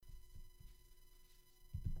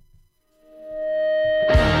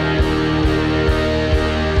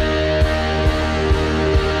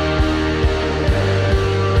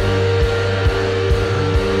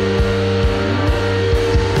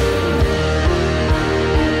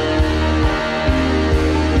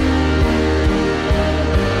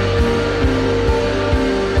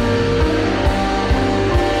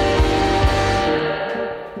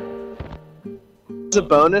a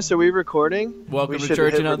bonus? Are we recording? Welcome to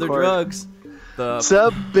Church and Other Drugs. What's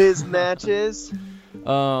up, biz matches?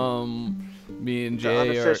 Me and Jay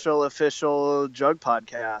the official drug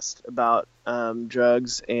podcast about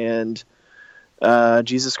drugs and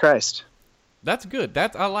Jesus Christ. That's good.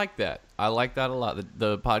 I like that. I like that a lot.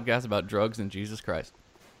 The podcast about drugs and Jesus Christ.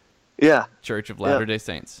 Yeah. Church of Latter-day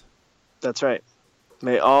Saints. That's right.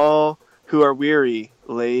 May all who are weary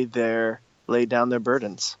lay down their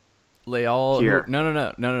burdens. No. May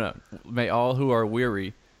all who are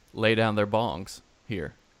weary lay down their bongs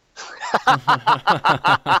here.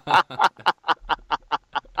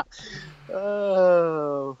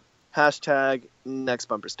 Oh. Hashtag next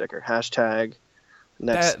bumper sticker. Hashtag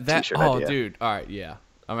next t-shirt idea. Oh, dude. All right, yeah.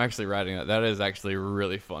 I'm actually writing that. That is actually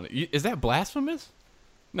really funny. Is that blasphemous?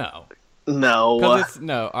 No. No. All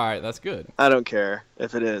right, that's good. I don't care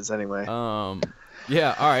if it is anyway.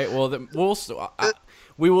 Yeah, all right. Well,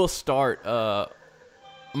 we will start. I'm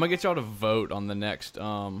going to get y'all to vote on the next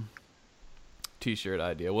t-shirt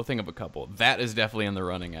idea. We'll think of a couple. That is definitely in the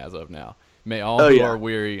running as of now. May all who are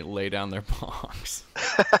weary lay down their bongs.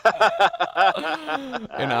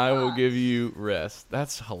 And I will give you rest.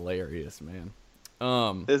 That's hilarious, man.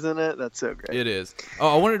 Isn't it? That's so great. It is.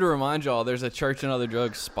 Oh, I wanted to remind y'all, there's a Church and Other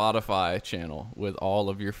Drugs Spotify channel with all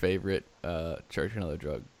of your favorite Church and Other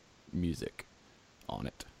Drug music on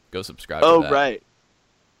it. Go subscribe to that. Oh, right.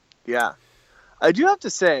 Yeah. I do have to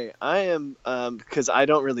say, I am, because I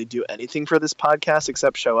don't really do anything for this podcast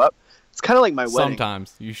except show up. It's kind of like my wedding.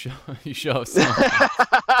 Sometimes. You show up sometimes.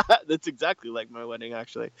 That's exactly like my wedding,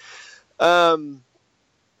 actually. But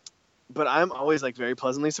I'm always very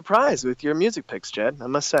pleasantly surprised with your music picks, Jed, I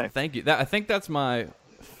must say. Thank you. I think that's my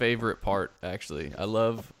favorite part, actually. I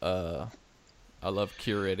love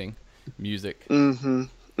curating music. Mm-hmm.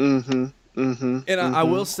 Mm-hmm. Mm-hmm. And I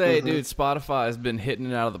will say, dude, Spotify has been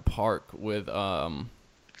hitting it out of the park with I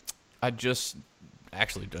just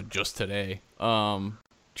today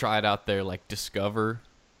tried out their Discover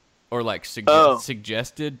or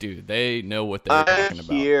suggested. Dude, they know what they're talking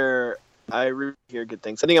about. I really hear good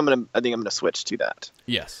things. I think I'm gonna switch to that.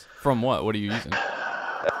 Yes. From what? What are you using?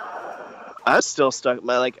 I'm still stuck.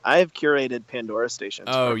 I have curated Pandora stations.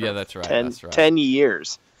 Oh yeah, that's right. 10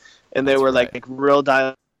 years, and they were real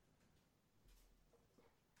dial.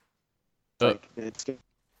 Up. I'm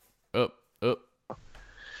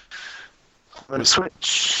gonna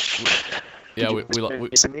switch. Yeah,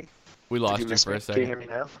 we lost you for a second. Can you hear me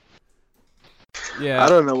now? Yeah. I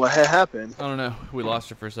don't know what happened. I don't know. We lost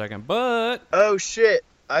you for a second, but... Oh, shit.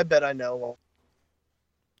 I bet I know.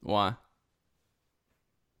 Why?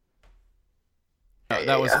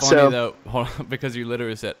 That was funny, though, hold on, because you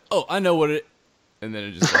literally said, "Oh, I know what it..." And then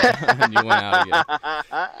it just... and you went out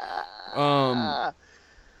again.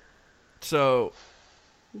 So...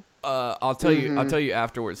 I'll tell you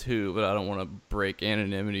afterwards who, but I don't want to break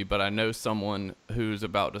anonymity. But I know someone who's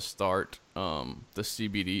about to start the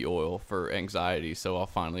CBD oil for anxiety, so I'll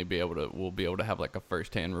finally we'll be able to have a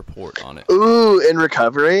first-hand report on it. Ooh, in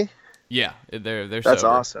recovery? Yeah, they're That's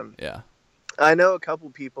sober. Awesome. Yeah, I know a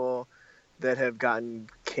couple people that have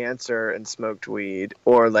gotten cancer and smoked weed,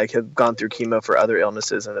 or have gone through chemo for other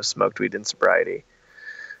illnesses and have smoked weed in sobriety,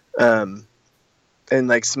 and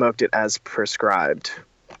smoked it as prescribed.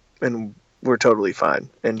 And we're totally fine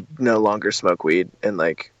and no longer smoke weed and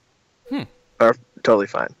are totally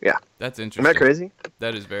fine. Yeah. That's interesting. Am I crazy?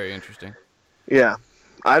 That is very interesting. Yeah.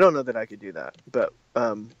 I don't know that I could do that, but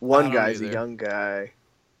one guy's either. a young guy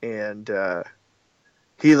and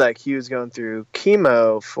he was going through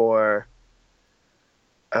chemo for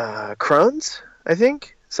Crohn's, I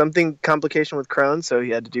think. Something complication with Crohn's, so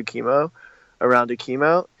he had to do chemo, around a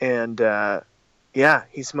chemo, and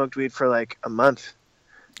he smoked weed for a month.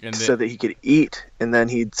 So that he could eat, and then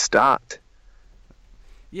he'd stopped.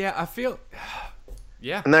 Yeah, I feel...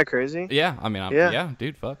 Yeah. Isn't that crazy? Yeah, I mean, yeah,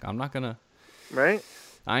 dude, fuck. I'm not gonna... Right?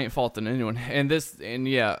 I ain't faulting anyone. And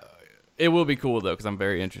yeah, it will be cool, though, because I'm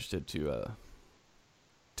very interested to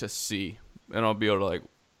see. And I'll be able to,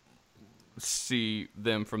 see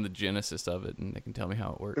them from the genesis of it, and they can tell me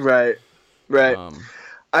how it works. Right.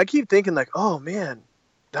 I keep thinking, oh, man,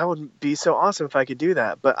 that would be so awesome if I could do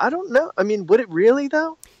that. But I don't know. I mean, would it really,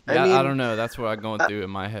 though? Yeah, I don't know. That's what I'm going through in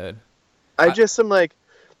my head. I just am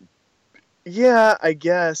yeah, I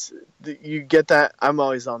guess you get that. I'm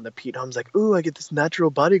always on the Pete Holmes, ooh, I get this natural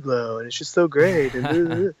body glow, and it's just so great.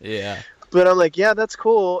 And, yeah. But I'm yeah, that's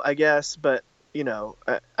cool, I guess. But,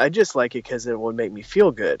 I just like it because it would make me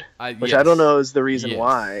feel good. Which I don't know is the reason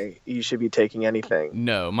why you should be taking anything.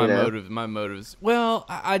 No, my motives. Well,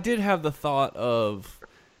 I did have the thought of...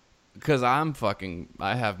 because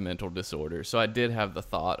I have mental disorders, so I did have the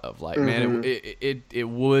thought of like, man, it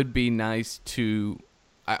would be nice to.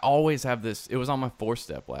 I always have this. It was on my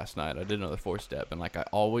 4-step last night. I did another 4-step, and like I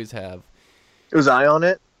always have. Was I on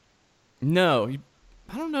it? No,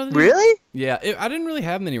 I don't know. Really? Yeah, I didn't really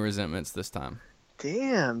have many resentments this time.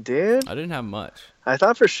 Damn, dude. I didn't have much. I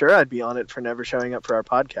thought for sure I'd be on it for never showing up for our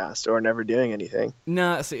podcast or never doing anything.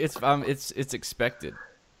 No, see, it's expected.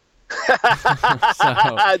 So,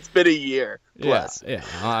 it's been a year plus. Yeah.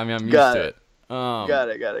 I mean, I'm used Got to it. it. Got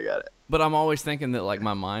it. But I'm always thinking that like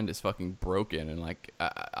my mind is fucking broken, and like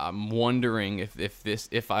I'm wondering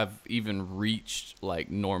if I've even reached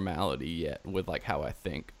like normality yet with like how I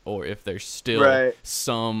think, or if there's still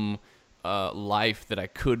some life that I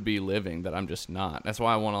could be living that I'm just not. That's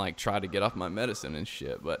why I want to like try to get off my medicine and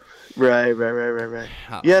shit. But right.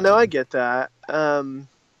 Yeah, no, I get that.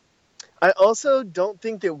 I also don't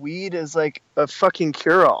think that weed is like a fucking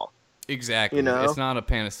cure-all. Exactly. You know? It's not a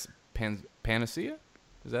panacea?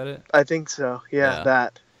 Is that it? I think so. Yeah,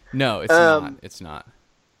 that. No, it's not. It's not.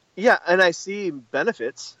 Yeah, and I see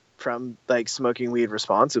benefits from like smoking weed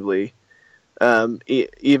responsibly.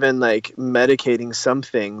 Even like medicating some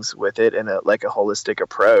things with it in a holistic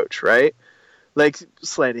approach, right? Like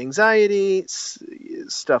slight anxiety,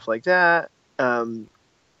 stuff like that.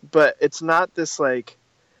 But it's not this like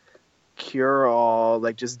cure-all,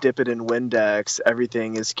 like just dip it in Windex,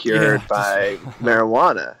 everything is cured by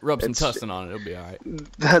marijuana. Rub some tussin on it, it'll be all right.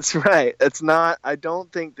 That's right. It's not. I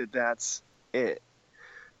don't think that that's it.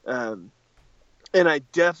 And I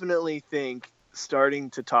definitely think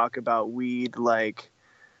starting to talk about weed like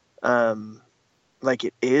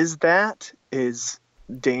it is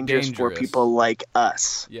dangerous for people like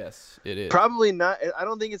us. Yes, it is. Probably not. I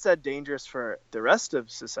don't think it's that dangerous for the rest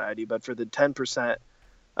of society, but for the 10%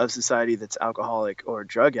 of society that's alcoholic or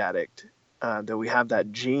drug addict, that we have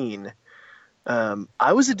that gene.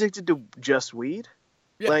 I was addicted to just weed.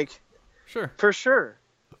 Yeah, like, sure. For sure.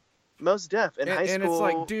 Most def. In high school. And it's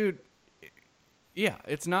like, dude, yeah,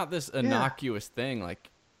 it's not this innocuous thing. Like,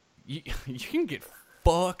 you can get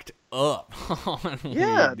fucked up on weed,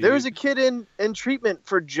 there was a kid in treatment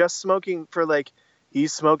for just smoking for like, he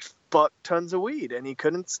smoked fuck tons of weed and he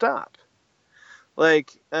couldn't stop.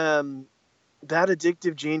 Like, that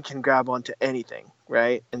addictive gene can grab onto anything,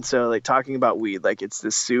 right? And so like talking about weed like it's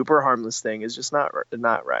this super harmless thing is just not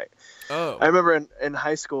right. Oh. I remember in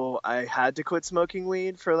high school I had to quit smoking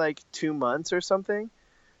weed for like 2 months or something.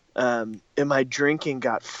 And my drinking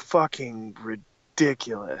got fucking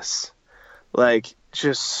ridiculous. Like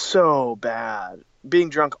just so bad.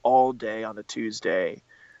 Being drunk all day on a Tuesday,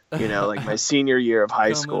 like my senior year of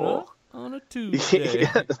high school. On a Tuesday.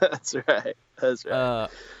 Yeah, that's right.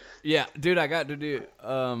 Yeah, dude, I got to do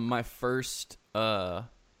my first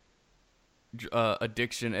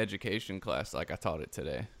addiction education class. Like I taught it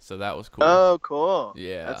today, so that was cool. Oh, cool.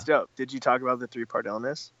 Yeah, that's dope. Did you talk about the 3-part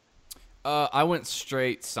illness? I went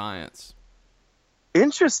straight science.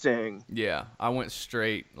 Interesting. Yeah, I went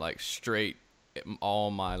straight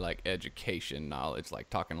all my like education knowledge,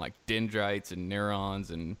 like talking like dendrites and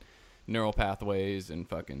neurons and neural pathways and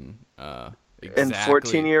fucking exactly. And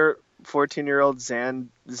 14-year-old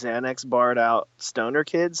Xanax barred out stoner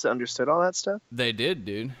kids understood all that stuff. They did,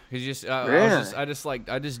 dude. I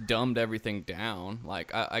just dumbed everything down.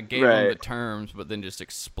 Like I gave them the terms, but then just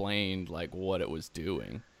explained like what it was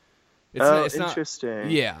doing. It's interesting.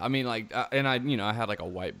 Not, yeah, I mean like, and I had like a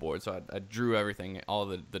whiteboard, so I drew everything, all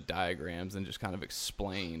the diagrams, and just kind of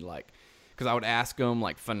explained like, because I would ask them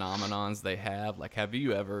like phenomenons they have, like, have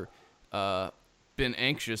you ever been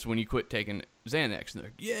anxious when you quit taking Xanax? And they're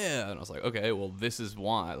like, yeah. And I was like, okay, well, this is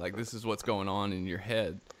why. Like, this is what's going on in your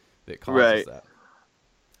head that causes that.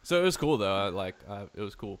 So it was cool, though. It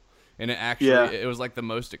was cool. And it was like the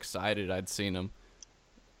most excited I'd seen them.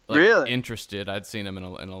 Like, really? Interested. I'd seen them in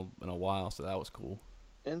a while, so that was cool.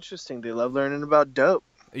 Interesting. They love learning about dope.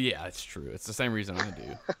 Yeah, it's true. It's the same reason I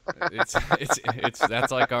do. it's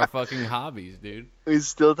that's like our fucking hobbies, dude. We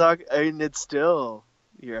still talk. I mean, it's still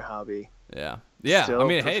your hobby. Yeah. I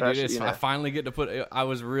mean, hey, dude, I finally get to put. I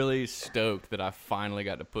was really stoked that I finally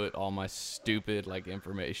got to put all my stupid like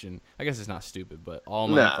information. I guess it's not stupid, but all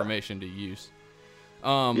my information to use.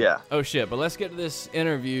 Oh shit! But let's get to this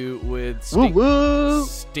interview with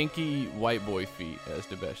Stinky White Boy Feet, as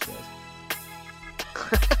Debesh says.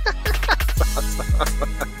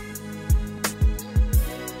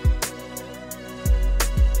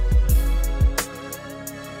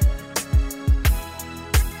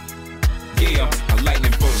 Yeah, a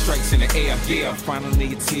lightning bolt strikes in the air. Yeah, finally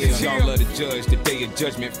it's here. Y'all love to judge, the day of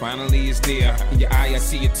judgment finally is there. In your eye I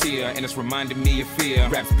see a tear, and it's reminding me of fear.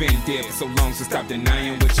 Rap's been dead for so long, so stop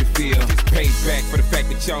denying what you feel. Payback for the fact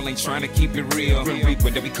that y'all ain't trying to keep it real. Grim Reaper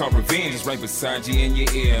that we call revenge is right beside you in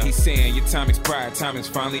your ear. He's saying your time expired, time is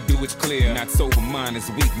finally due, it's clear. Not sober mind, it's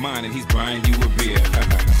weak mind, and he's buying you a beer.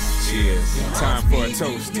 Cheers. Time for a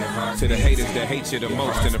toast to the haters that hate you the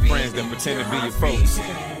most and the friends that pretend to be your folks.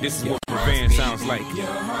 This is what revenge sounds like.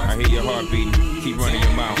 I hear your heartbeat. Keep running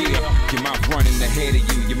your mouth. Your mouth running ahead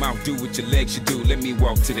of you. Your mouth do what your legs should do. Let me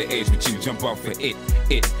walk to the edge with you. Jump off for it.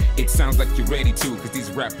 It sounds like you're ready to, cause these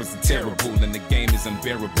rappers are terrible and the game is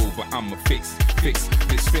unbearable. But I'ma fix this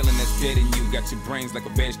feeling that's dead in you. Got your brains like a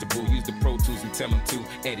vegetable. Use the Pro Tools and tell them to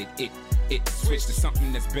edit it. Switch to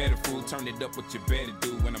something that's better, fool. Turn it up what you better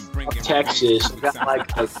do when I'm bringing Texas. Got a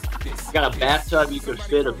bathtub you could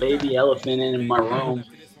fit a baby elephant in my room.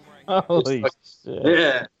 Holy shit.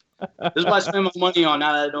 Yeah. This is what I spend my money on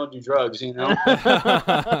now that I don't do drugs, you know?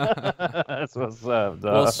 That's what's up, dog.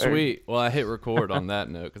 Well, sweet. Well, I hit record on that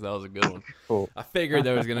note because that was a good one. Cool. I figured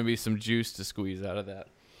there was going to be some juice to squeeze out of that.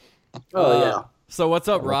 Yeah. So what's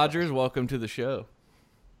up, Rogers? Welcome to the show.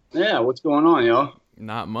 Yeah, what's going on, yo?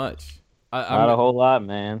 Not much. Not a whole lot,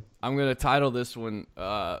 man. I'm gonna title this one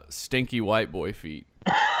 "Stinky White Boy Feet."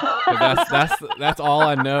 That's all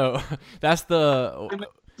I know. That's what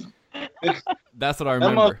I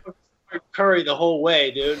remember. That curry the whole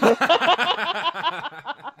way, dude.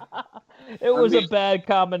 It was a bad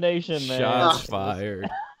combination, man. Shots fired.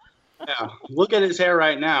 Yeah, look at his hair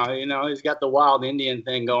right now. You know, he's got the wild Indian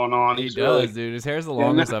thing going on. He does, dude. His hair's the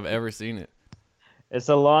longest I've ever seen it. It's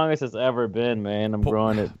the longest it's ever been, man. I'm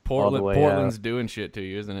growing it all the way Portland's out. doing shit to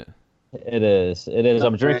you, isn't it? It is. It is.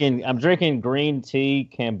 I'm drinking green tea,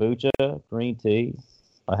 kombucha, green tea.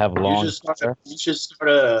 I have long hair. You should start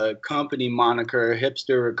a company moniker,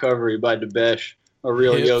 Hipster Recovery by Debesh, a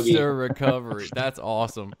real yogi. Hipster Recovery. That's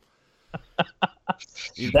awesome.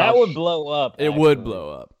 That would blow up. It would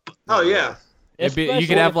blow up. Oh, yeah. Especially you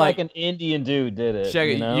could have if, like an Indian dude did it. Check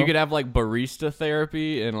it. You know? You could have like barista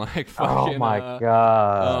therapy and like fucking. Oh my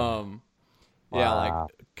god. Yeah, like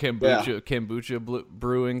kombucha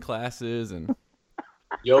brewing classes and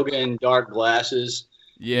yoga in dark glasses.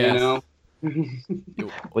 Yeah. You know.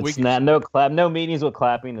 No meetings with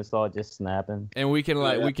clapping. It's all just snapping. And we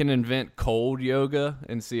can we can invent cold yoga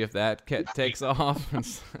and see if that takes off.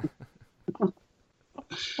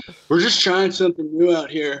 We're just trying something new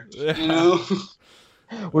out here, you know?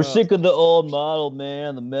 We're sick of the old model,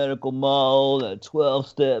 man, the medical model, that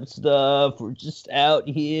 12-step stuff. We're just out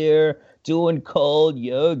here doing cold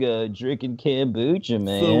yoga, drinking kombucha,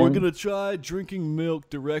 man. So we're going to try drinking milk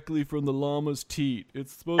directly from the llama's teat.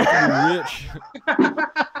 It's supposed to be rich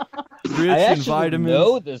in vitamins. I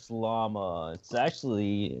know this llama. It's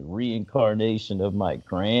actually a reincarnation of my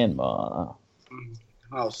grandma.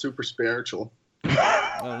 Oh, super spiritual.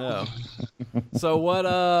 I don't know. So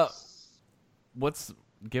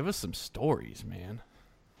give us some stories, man.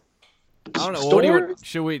 I don't know.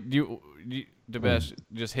 The best,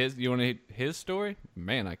 just his, you want to his story?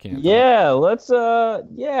 Man, I can't. Let's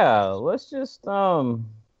just, I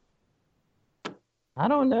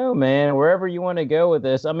don't know, man, wherever you want to go with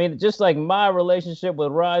this. I mean, just like my relationship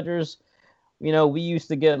with Rogers, you know, we used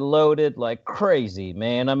to get loaded like crazy,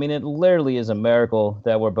 man. I mean, it literally is a miracle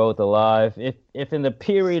that we're both alive. If in the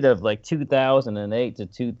period of like 2008 to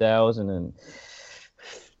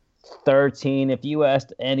 2013, if you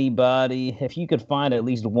asked anybody, if you could find at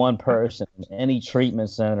least one person in any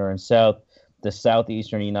treatment center in the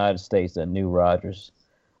southeastern United States that knew Rogers,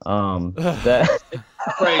 that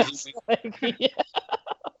crazy.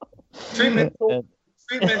 Treatment tour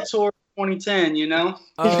 2010, you know?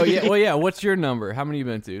 Oh yeah, well yeah. What's your number? How many you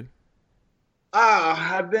been to?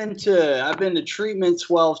 I've been to treatment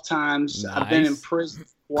 12 times. Nice. I've been in prison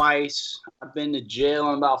twice. I've been to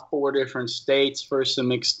jail in about 4 different states for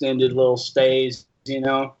some extended little stays, you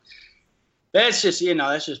know. That's just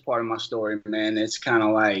part of my story, man. It's kind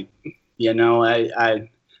of like, you know, I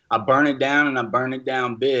burn it down and I burn it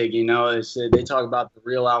down big, you know. They talk about the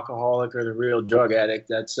real alcoholic or the real drug addict.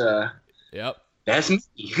 That's Yep. That's me.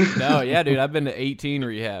 No, yeah, dude. I've been to 18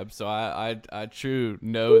 rehabs, so I true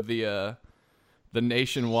know the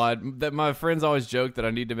nationwide. That my friends always joke that I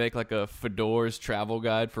need to make like a Fedora's travel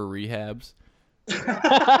guide for rehabs. It's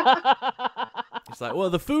like, well,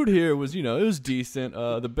 the food here was, you know, it was decent.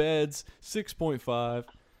 The beds 6.5.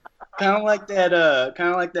 Kind of like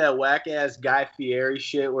that whack ass Guy Fieri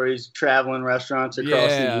shit where he's traveling restaurants across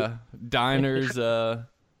the diners,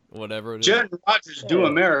 whatever it is. Jet and Rogers do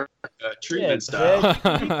America treatment style.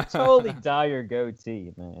 You totally dye your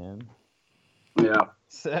goatee, man. Yeah.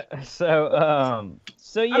 So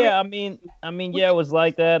yeah, yeah, it was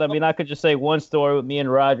like that. I mean, I could just say one story with me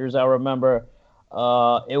and Rogers. I remember,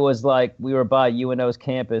 it was like we were by UNO's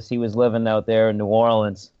campus. He was living out there in New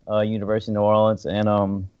Orleans, University of New Orleans,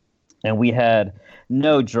 and we had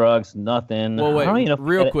no drugs, nothing. Well, I don't wait, even know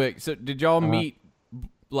real quick. So, did y'all meet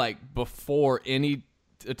like before any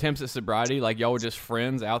attempts at sobriety? Like y'all were just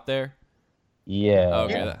friends out there? Yeah.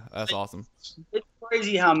 Okay, that's awesome. It's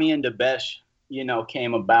crazy how me and Debesh,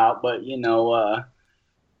 came about, but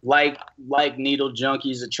like needle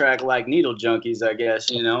junkies attract like needle junkies, I guess.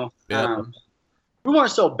 Yeah. We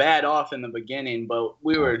weren't so bad off in the beginning, but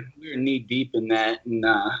we were knee deep in that, and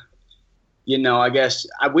I guess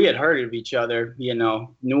we had heard of each other.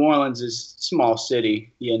 New Orleans is a small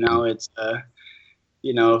city. It's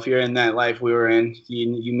if you're in that life we were in,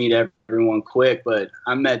 you meet everyone quick. But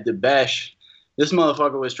I met Debesh. This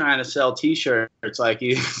motherfucker was trying to sell T-shirts like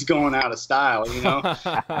he's going out of style,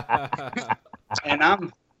 And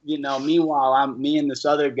I'm, meanwhile, me and this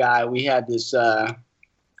other guy, we had this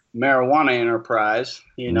marijuana enterprise,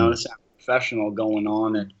 to sound professional going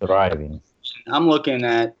on. And Thriving. I'm looking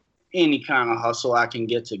at any kind of hustle I can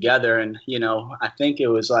get together. And, I think it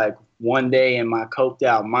was like one day in my coked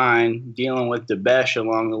out mind dealing with Debesh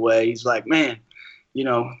along the way, he's like, man,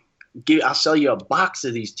 I'll sell you a box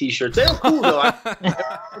of these T-shirts. They're cool though.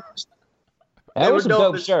 That was some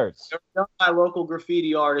dope shirts. They were done by local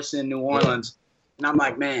graffiti artists in New Orleans, and I'm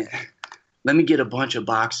like, man, let me get a bunch of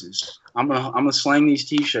boxes. I'm gonna slang these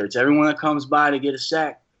T-shirts. Everyone that comes by to get a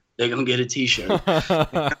sack, they're gonna get a T-shirt.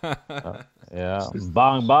 Yeah,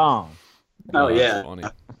 bong bong. Oh yeah. Funny.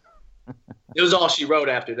 It was all she wrote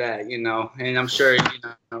after that, and I'm sure it's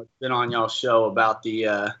been on y'all's show about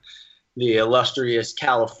the illustrious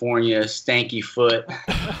California Stanky foot.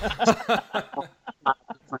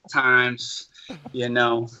 Different times,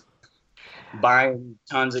 buying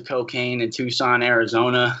tons of cocaine in Tucson,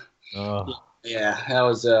 Arizona. Yeah, that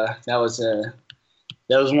was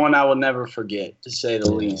one I will never forget, to say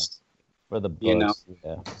the least. For the books,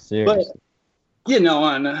 yeah, seriously. But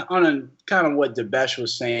on a kind of what Debesh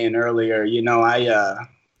was saying earlier,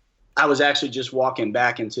 I was actually just walking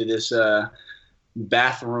back into this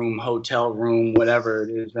bathroom, hotel room, whatever it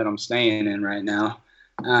is that I'm staying in right now.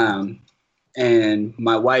 And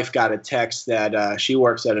my wife got a text that she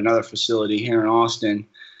works at another facility here in Austin.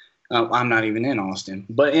 I'm not even in Austin,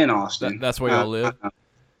 but in Austin. That's where y'all live?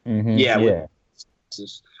 Yeah.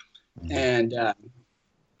 And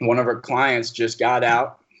one of her clients just got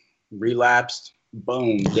out, relapsed,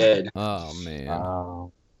 boom, dead. Oh, man.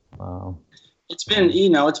 Wow. It's been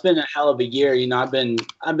a hell of a year. I've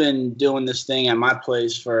been doing this thing at my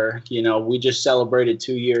place for, we just celebrated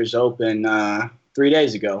 2 years open 3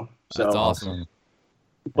 days ago. So that's awesome.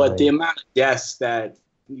 But the amount of deaths that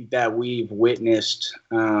we've witnessed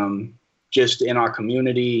just in our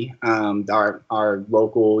community, our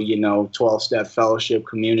local, 12-step fellowship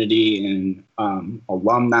community and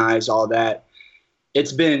alumni, all that.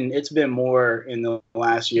 It's been more in the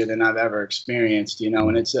last year than I've ever experienced,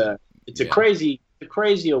 and it's a crazy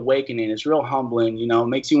awakening. It's real humbling, it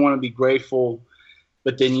makes you want to be grateful,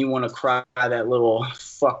 but then you want to cry that little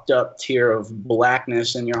fucked up tear of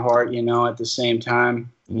blackness in your heart, at the same time.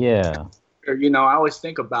 Yeah. I always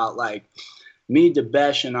think about like me,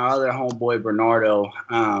 Debesh, and our other homeboy Bernardo.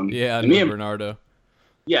 Bernardo.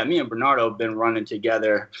 Yeah, me and Bernardo have been running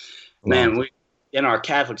together. Man, we in our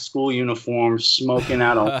Catholic school uniforms, smoking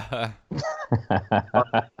out on.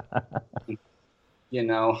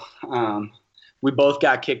 We both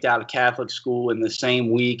got kicked out of Catholic school in the same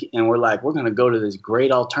week, and we're like, we're going to go to this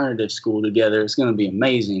great alternative school together. It's going to be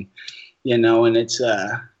amazing, and it's,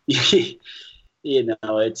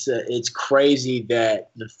 it's crazy that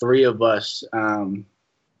the three of us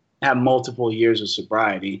have multiple years of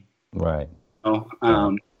sobriety. Right.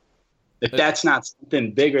 If that's not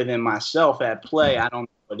something bigger than myself at play, I don't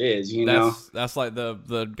know what is, That's like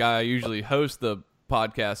the guy I usually host the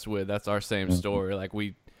podcast with. That's our same story. Like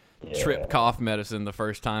we tripped cough medicine the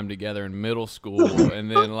first time together in middle school,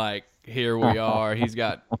 and then like here we are. He's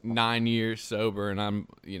got 9 years sober, and I'm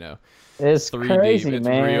it's 3 crazy, deep. It's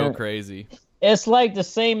man. real crazy. It's like the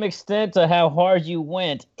same extent to how hard you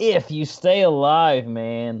went if you stay alive,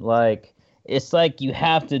 man. Like it's like you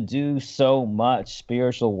have to do so much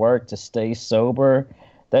spiritual work to stay sober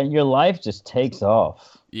that your life just takes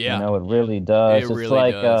off. Yeah, it really does. It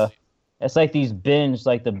really does. It's like these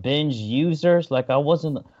the binge users. Like I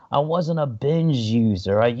wasn't a binge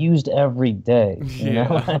user. I used every day. You know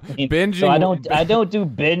what I mean? Binging. So I don't do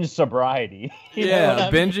binge sobriety.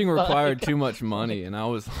 Binging required too much money, and I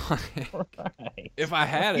was like, right. if I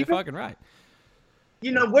had it, fucking right.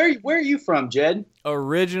 You know, where are you from, Jed?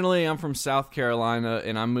 Originally, I'm from South Carolina,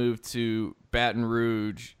 and I moved to Baton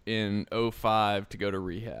Rouge in '05 to go to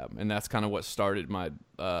rehab, and that's kind of what started my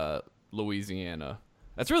Louisiana.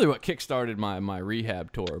 That's really what kickstarted my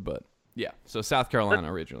rehab tour, but yeah, so South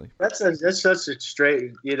Carolina originally. That's such a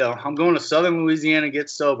straight, you know, I'm going to Southern Louisiana to get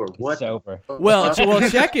sober. What? Sober. Well,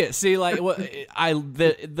 check it. See, like,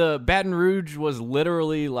 the Baton Rouge was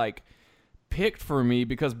literally like picked for me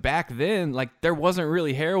because back then, like, there wasn't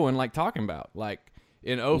really heroin like talking about. Like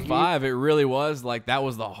in '05, it really was like that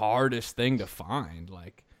was the hardest thing to find.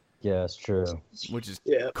 Like, Yeah, it's true. which is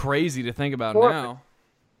crazy to think about now.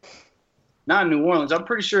 Not in New Orleans. I'm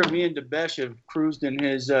pretty sure me and Debesh have cruised in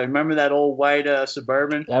his. Remember that old white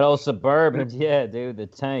Suburban? That old Suburban, yeah, dude, the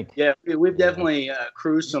tank. Yeah, we've definitely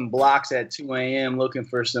cruised some blocks at 2 a.m. looking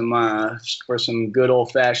for some good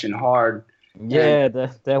old fashioned hard. Yeah,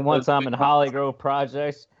 that one time in Holly Grove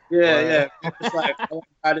Projects. Yeah. It's like,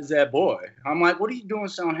 how does that boy? I'm like, what are you doing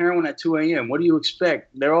selling heroin at 2 a.m.? What do you expect?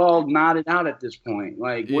 They're all nodded out at this point.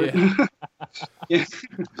 Like, what? Yeah.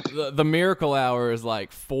 The miracle hour is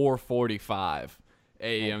like 4:45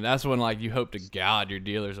 a.m. That's when like you hope to God your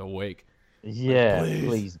dealer's awake. Yeah, Like,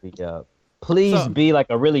 please be up. Please be like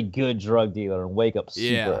a really good drug dealer and wake up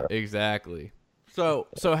super. Yeah, exactly. So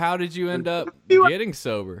how did you end up getting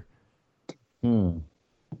sober? You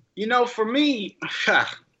know, for me,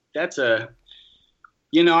 that's I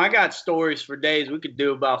got stories for days. We could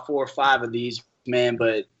do about 4 or 5 of these, man.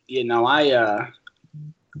 But you know,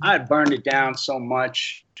 I burned it down so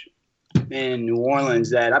much in New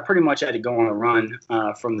Orleans that I pretty much had to go on a run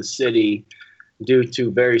from the city due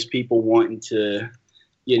to various people wanting to,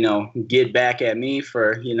 get back at me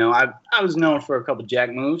for, I was known for a couple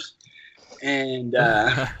jack moves. And,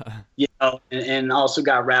 and also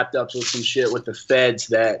got wrapped up with some shit with the feds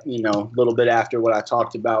that, a little bit after what I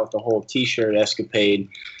talked about with the whole T-shirt escapade.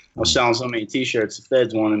 I was selling so many T-shirts, the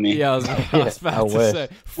feds wanted me. Yeah, I was about to say,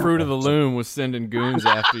 Fruit of the Loom was sending goons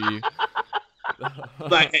after you.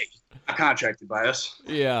 Like, hey, not contracted by us.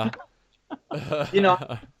 Yeah. I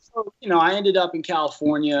ended up in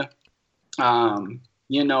California,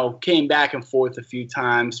 came back and forth a few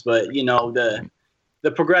times, but, the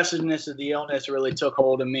progressiveness of the illness really took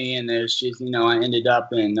hold of me, and there's just, I ended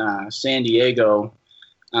up in San Diego,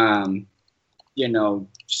 selling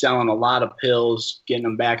a lot of pills, getting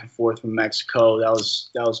them back and forth from Mexico. That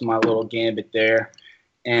was my little gambit there,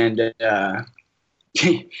 and it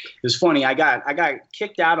was funny. I got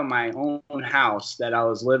kicked out of my own house that I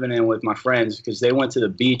was living in with my friends because they went to the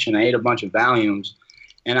beach and I ate a bunch of Valiums,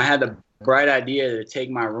 and I had the bright idea to take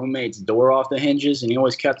my roommate's door off the hinges, and he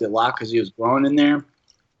always kept it locked because he was growing in there.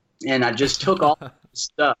 And I just took all his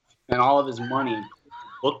stuff and all of his money,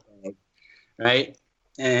 book bag, right?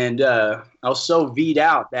 And I was so V'd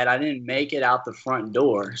out that I didn't make it out the front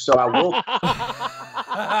door. So I woke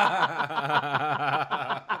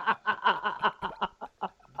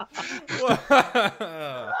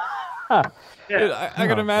Dude, I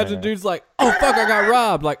can imagine man. Dude's like, oh, fuck, I got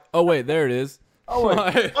robbed. Like, oh, wait, there it is.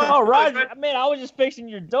 Oh, Roger, man, I was just fixing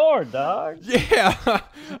your door, dog. Yeah.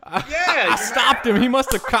 I stopped him. He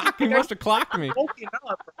must have clocked me. Woken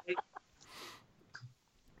up, right?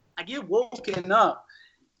 I get woken up,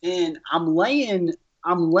 and I'm laying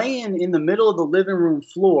in the middle of the living room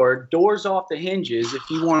floor, doors off the hinges. If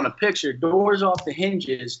you want a picture, doors off the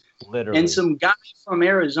hinges. Literally. And some guy from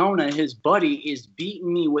Arizona, his buddy, is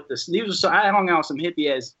beating me with this. I hung out with some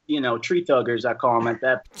hippie ass, tree thuggers. I call them at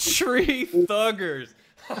that. Tree thuggers.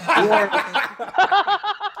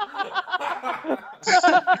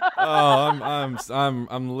 Oh,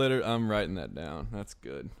 I'm writing that down. That's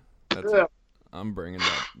good. I'm bringing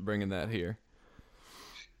that here.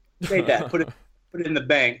 Take that. Put it in the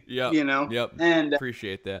bank. Yeah. Yep. And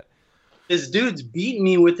appreciate that. This dude's beating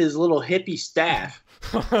me with his little hippie staff.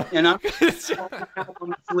 And I'm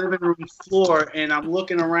on the living room floor, and I'm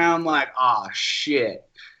looking around like, oh, shit,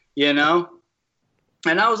 And I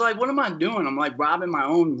was like, what am I doing? I'm like robbing my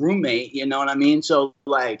own roommate, you know what I mean? So,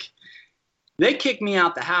 like, they kicked me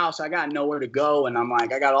out the house. I got nowhere to go, and I'm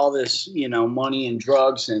like, I got all this, money and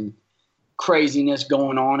drugs and craziness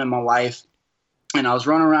going on in my life. And I was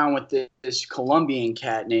running around with this Colombian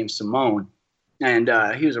cat named Simone, and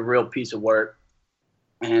he was a real piece of work.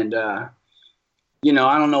 And, I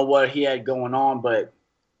don't know what he had going on, but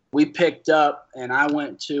we picked up, and I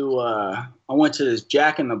went to this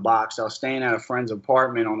Jack in the Box. I was staying at a friend's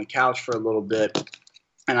apartment on the couch for a little bit,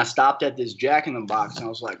 and I stopped at this Jack in the Box, and I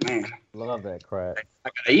was like, man, love that crap. I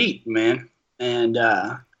gotta eat, man. And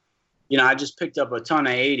I just picked up a ton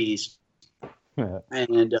of 80s,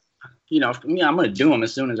 and I'm gonna do them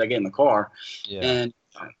as soon as I get in the car. Yeah. And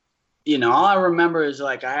all I remember is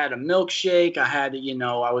like I had a milkshake. I had,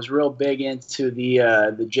 I was real big into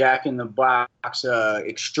the Jack in the Box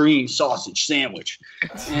extreme sausage sandwich,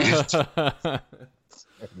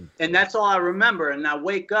 and that's all I remember. And I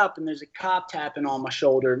wake up and there's a cop tapping on my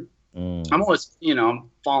shoulder. I'm always, I'm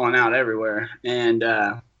falling out everywhere, and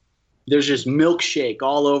there's just milkshake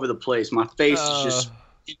all over the place. My face is just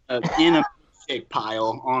in a milkshake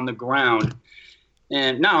pile on the ground,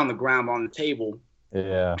 and not on the ground, but on the table.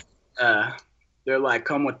 Yeah. They're like,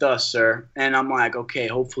 "Come with us, sir." And I'm like, "Okay,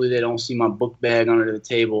 hopefully they don't see my book bag under the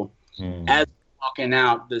table." As we're walking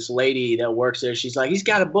out, this lady that works there, she's like, "He's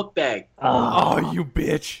got a book bag." Oh, you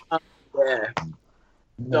bitch. Yeah.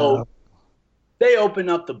 So they open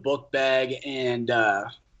up the book bag, and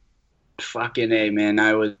fucking A, man,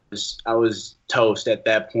 I was toast at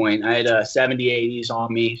that point. I had 70/80s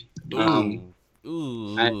on me.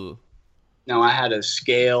 Ooh. I had a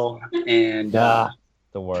scale and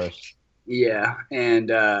the worst. Yeah, and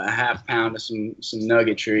a half pound of some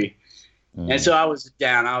nuggetry. And so I was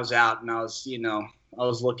down, I was out, and I was, I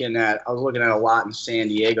was looking at a lot in San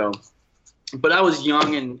Diego. But I was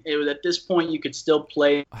young, and it was at this point you could still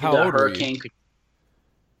play the hurricane.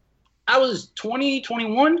 I was 20,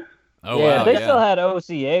 21. Oh, yeah, wow, they still had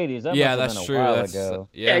OC80s. That that's been a true. While ago.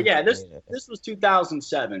 Yeah. This was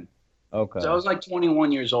 2007. Okay. So I was like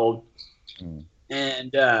 21 years old,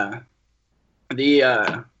 and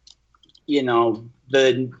the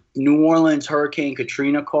New Orleans Hurricane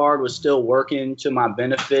Katrina card was still working to my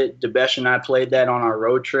benefit. Debesh and I played that on our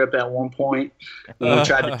road trip at one point. When we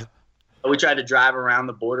tried to drive around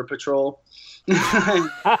the Border Patrol. like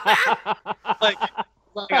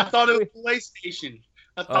I thought it was a way station.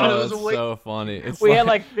 I thought it was a way. So funny. We had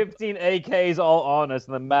like 15 AKs all on us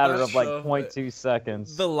in the matter of like 0.2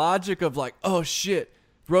 seconds. The logic of like, oh shit,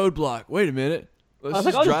 roadblock. Wait a minute. Let's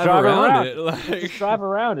just I'll drive around it. Just drive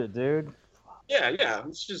around it, dude. Yeah.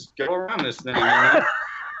 Let's just go around this thing.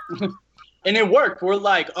 And it worked. We're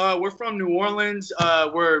like, we're from New Orleans.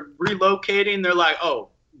 We're relocating. They're like, oh,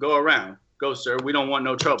 go around. Go, sir. We don't want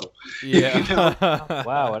no trouble. Yeah.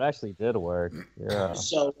 Wow, it actually did work. Yeah.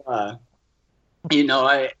 So,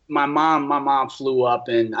 my mom flew up,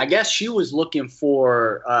 and I guess she was looking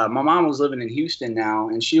for. My mom was living in Houston now,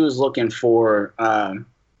 and she was looking for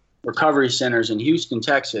recovery centers in Houston,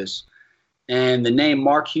 Texas, and the name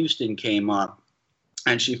Mark Houston came up,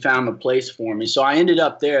 and she found a place for me. So I ended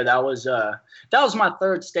up there. That was my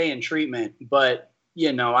third stay in treatment, but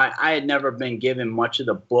I had never been given much of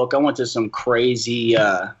the book. I went to some crazy,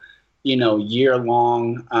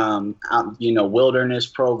 year-long, wilderness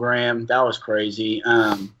program. That was crazy.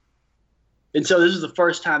 And so this is the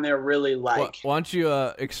first time they're really like. Why don't you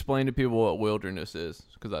explain to people what wilderness is?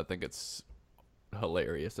 Because I think it's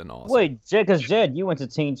hilarious and awesome. Wait, Jed, you went to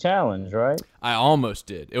Teen Challenge, right? I almost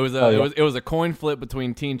did. It was it was a coin flip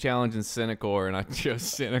between Teen Challenge and Cinecore, and I chose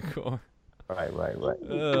Cinecore. Right.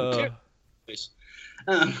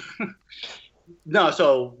 No,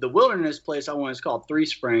 so the wilderness place I went is called Three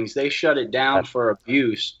Springs. They shut it down for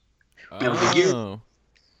abuse. It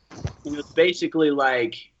was basically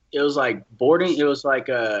like boarding. It was like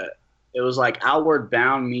Outward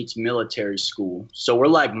Bound meets military school. So we're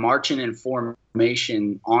like marching in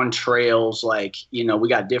formation on trails. Like, we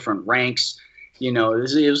got different ranks. It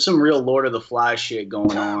was some real Lord of the Flies shit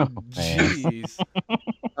going on. Jeez.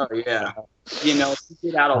 Oh yeah. You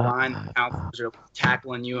get out of line, the counselors are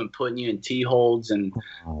tackling you and putting you in T-holds and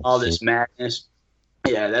all this madness.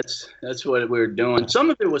 Yeah, that's what we were doing. Some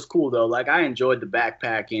of it was cool though. Like I enjoyed the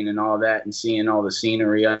backpacking and all that and seeing all the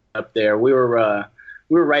scenery up there. We were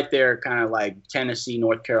right there, kind of like Tennessee,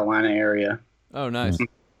 North Carolina area. Oh, nice.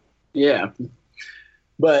 Yeah.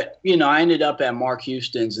 But, I ended up at Mark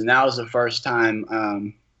Houston's, and that was the first time,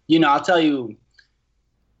 I'll tell you,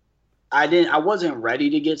 I wasn't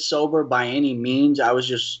ready to get sober by any means. I was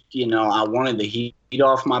just, I wanted the heat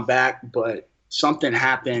off my back, but something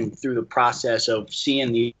happened through the process of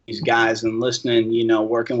seeing these guys and listening,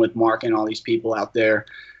 working with Mark and all these people out there,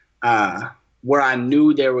 where I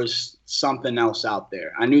knew there was something else out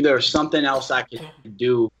there. I knew there was something else I could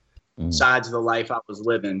do besides the life I was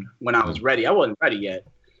living when I was ready. I wasn't ready yet.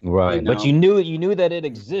 Right. But you knew that it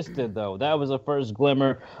existed though. That was the first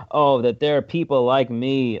glimmer. Oh, that there are people like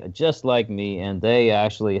me, just like me, and they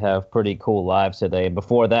actually have pretty cool lives today.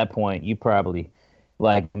 Before that point, you probably,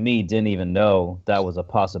 like me, didn't even know that was a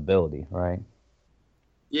possibility, right?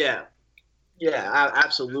 Yeah. Yeah, I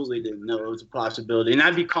absolutely didn't know it was a possibility. And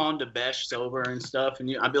I'd be calling the Besh sober and stuff,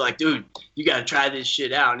 and I'd be like, dude, you got to try this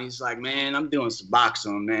shit out. And he's like, man, I'm doing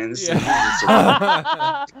Suboxone, man. This is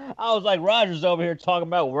I was like, Roger's over here talking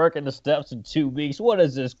about working the steps in 2 weeks. What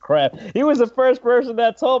is this crap? He was the first person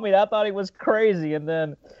that told me. I thought he was crazy. And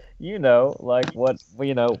then, but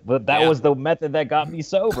that was the method that got me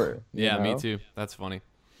sober. Yeah, me too. That's funny.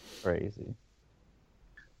 Crazy.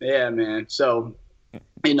 Yeah, man. So,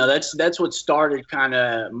 that's what started kind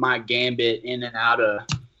of my gambit in and out of,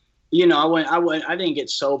 I didn't get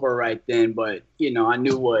sober right then, but, I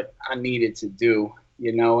knew what I needed to do,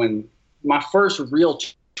 and my first real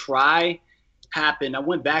try happened. I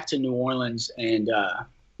went back to New Orleans, and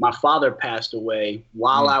my father passed away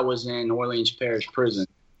while I was in Orleans Parish Prison.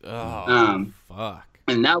 Oh, fuck.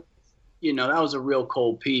 And that was a real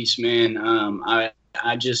cold piece, man.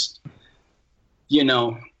 I just,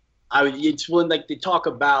 it's when like they talk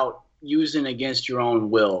about using against your own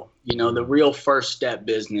will, the real first step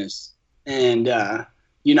business. And, I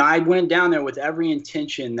went down there with every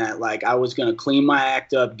intention that like I was going to clean my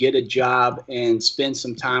act up, get a job, and spend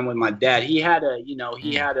some time with my dad. He had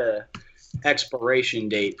a expiration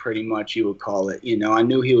date, pretty much you would call it. I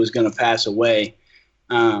knew he was going to pass away.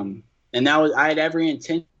 And I had every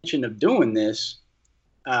intention of doing this.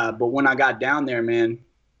 But when I got down there, man,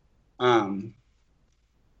 I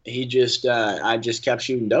just kept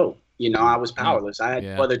shooting dope. I was powerless. I had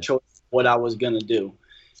no other choice what I was going to do.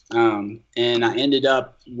 And I ended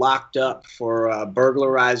up locked up for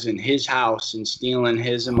burglarizing his house and stealing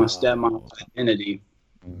his and my stepmom's identity.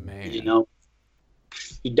 Man.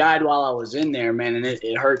 He died while I was in there, man, and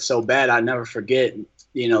it hurt so bad. I never forget,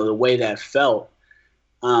 the way that felt.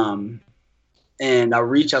 And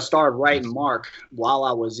I started writing Mark while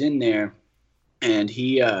I was in there, and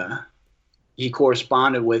he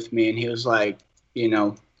corresponded with me, and he was like,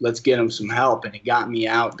 let's get him some help. And he got me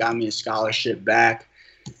out, got me a scholarship back,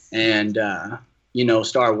 and,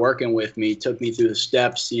 started working with me, took me through the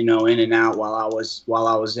steps, in and out while I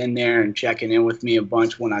was in there, and checking in with me a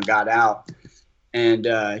bunch when I got out. And,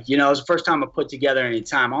 it was the first time I put together any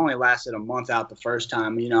time. I only lasted a month out the first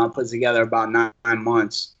time. I put together about 9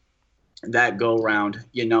 months that go round,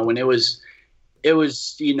 when it was,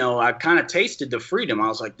 I kind of tasted the freedom. I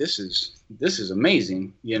was like, this is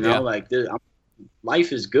amazing. Like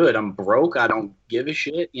life is good. I'm broke. I don't give a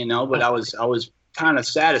shit, but I was kind of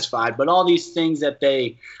satisfied. But all these things that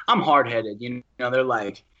I'm hard headed, they're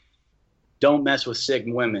like, don't mess with sick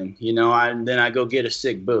women, and then I go get a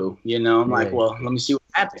sick boo, I'm like, well, let me see what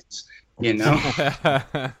happens,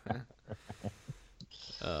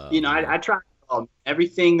 I tried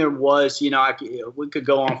everything there was, we could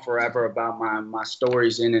go on forever about my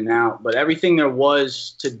stories in and out, but everything there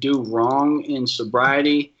was to do wrong in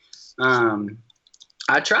sobriety,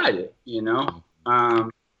 I tried it,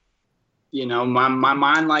 my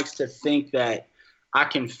mind likes to think that I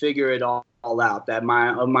can figure it all out, that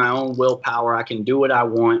of my own willpower, I can do what I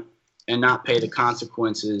want and not pay the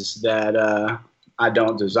consequences that I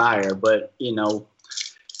don't desire. But,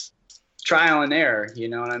 trial and error, you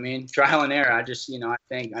know what I mean? Trial and error. I just, I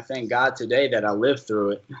thank God today that I lived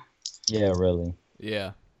through it. Yeah, really.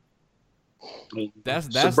 Yeah. That's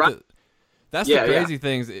the crazy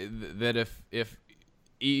things that if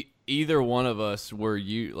either one of us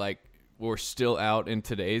were still out in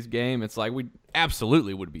today's game, it's like we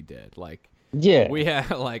absolutely would be dead. Like, yeah, we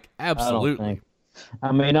have absolutely.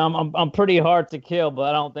 I mean, I'm pretty hard to kill, but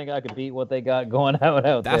I don't think I could beat what they got going out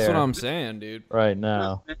there. That's what I'm saying, dude. Right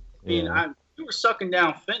now. I mean, we were sucking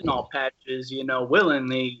down fentanyl patches,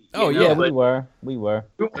 willingly. Yeah, but we were. We weren't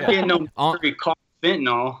getting no free car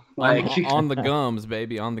fentanyl. Like on the gums,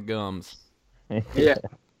 baby, on the gums. Yeah.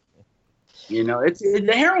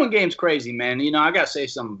 The heroin game's crazy, man. I gotta say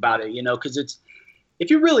something about it, because if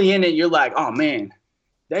you're really in it, you're like, oh man,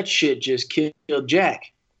 that shit just killed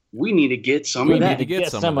Jack. We need to get some of that. We need to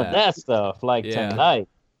get some of that stuff, like tonight.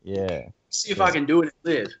 Yeah. See if I can do it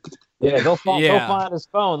and live. Yeah, go find his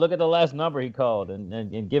phone. Look at the last number he called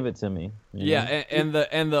and give it to me. Yeah, and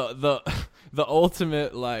the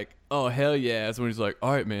ultimate like, oh hell yeah, is when he's like,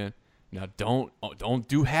 all right, man. Now don't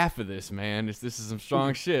do half of this, man. This is some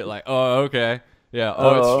strong shit. Like, oh okay, yeah.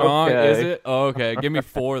 Oh, it's strong, okay. Is it? Oh, okay. Give me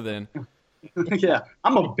 4 then. Yeah,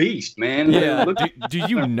 I'm a beast, man. Yeah. Do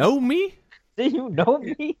you know me? Do you know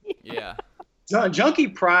me? Yeah. Junkie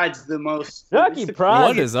pride's the most. Junkie it's the pride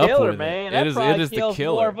What is is up killer, with it? man. It That is- pride it is the kills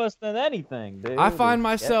killer. more of us than anything, dude. I find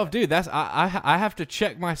myself, dude. That's I have to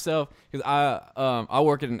check myself because I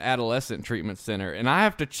work at an adolescent treatment center, and I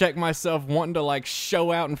have to check myself wanting to like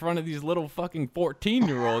show out in front of these little fucking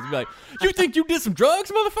 14-year-olds. Be like, you think you did some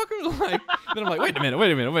drugs, motherfucker? Like, then I'm like, wait a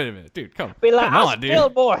minute, dude, come Be like, on, I dude.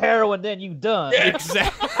 spilled more heroin than you've done.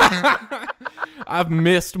 Exactly. I've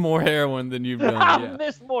missed more heroin than you've done. I've Yeah.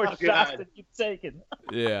 missed more Oh, shots God. than you've taken.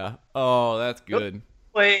 Yeah. Oh, that's good.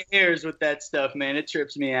 Play hairs with that stuff, man. It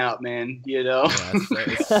trips me out, man. You know. Yeah,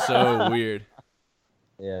 it's so weird.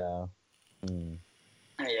 Yeah. Mm.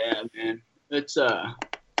 Yeah, man. It's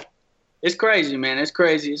crazy, man. It's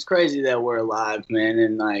crazy. It's crazy that we're alive, man.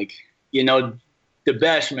 And like, you know, the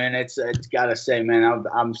best, man. It's gotta say, man.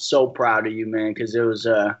 I'm so proud of you, man, because it was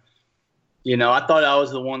you know, I thought I was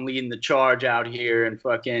the one leading the charge out here, and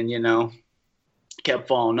fucking, you know, kept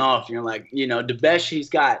falling off. You're like, you know, the best. He's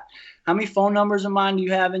got. How many phone numbers of mine do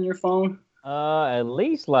you have in your phone? At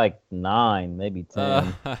least like 9, maybe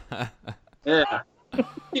 10. Yeah.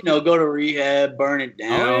 You know, go to rehab, burn it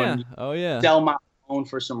down. Oh yeah. Sell my phone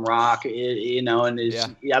for some rock, you know, and it's,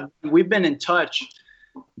 yeah, we've been in touch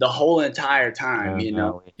the whole entire time, you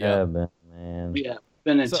know. Yeah, man. Yeah,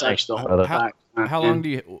 been in So, touch the whole time. How long do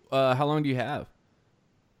you have?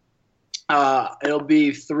 It'll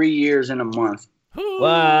be 3 years in a month.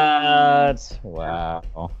 What?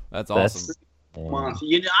 Wow. That's awesome. Month.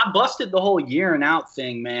 You know, I busted the whole year and out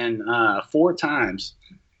thing, man, 4 times.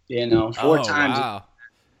 You know, 4 times. Wow.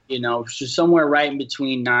 You know, so somewhere right in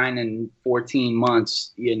between 9 and 14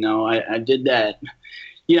 months. You know, I did that.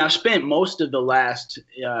 You know, I spent most of the last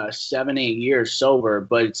 7, 8 years sober,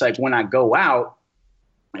 but it's like when I go out,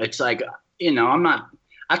 it's like, you know,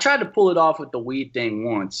 I tried to pull it off with the weed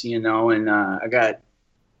thing once, you know, and I got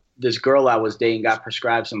this girl I was dating got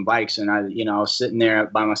prescribed some bikes, and I was sitting there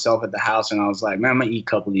by myself at the house, and I was like, man, I'm gonna eat a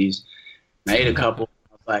couple of these. And I ate a couple.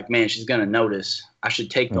 I was like, man, she's gonna notice. I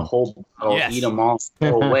should take the whole bottle, Yes. eat them all,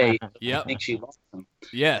 throw away. Yep. I think she lost them.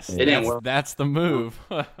 Yes, It didn't work. that's the move.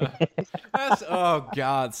 Oh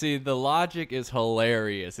God! See, the logic is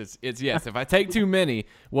hilarious. It's yes. If I take too many,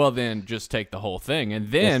 well then just take the whole thing,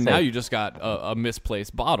 and then now you just got a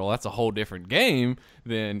misplaced bottle. That's a whole different game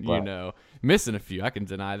than you know missing a few. I can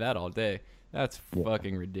deny that all day. That's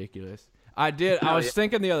fucking ridiculous. I was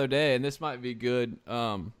thinking the other day, and this might be good.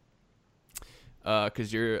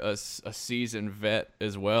 Because you're a seasoned vet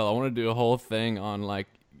as well. I want to do a whole thing on like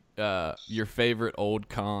your favorite old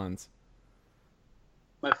cons.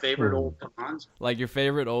 My favorite old cons. Like your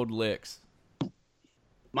favorite old licks.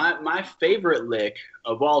 My favorite lick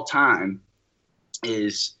of all time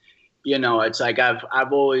is, you know, it's like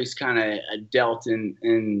I've always kind of dealt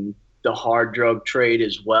in the hard drug trade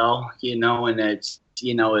as well, you know, and it's,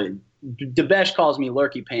 you know, Debesh calls me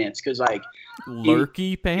Lurky Pants because like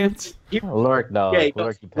Lurky Pants? Lurk dog, yeah,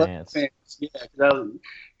 Lurky Pants. Yeah,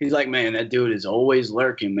 he's like, man, that dude is always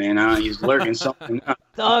lurking, man. He's lurking something up.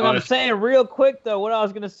 Dog, I'm saying real quick though, what I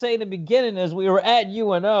was gonna say in the beginning is we were at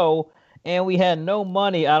UNO and we had no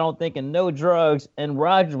money, I don't think, and no drugs. And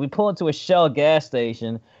Rogers, we pull into a Shell gas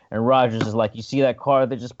station, and Rogers is like, you see that car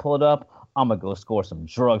that just pulled up? I'm gonna go score some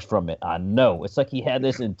drugs from it. I know. It's like he had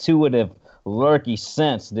this intuitive lurky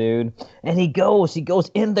sense, dude. And he goes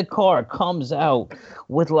in the car, comes out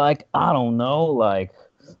with like, I don't know, like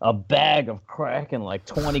a bag of crack and like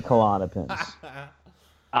 20 Klonopins.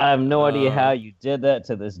 I have no idea how you did that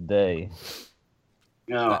to this day.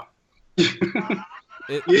 No.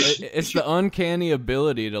 It's the uncanny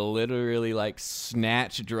ability to literally like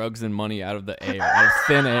snatch drugs and money out of the air, out of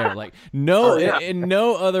thin air. Like in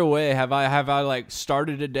no other way have I like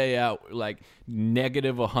started a day out like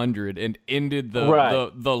negative 100 and ended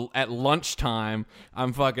the at lunchtime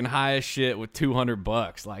I'm fucking high as shit with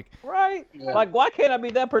 $200. Like like why can't I be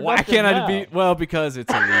that productive? why can't now? I be? Well, because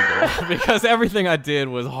it's illegal. Because everything I did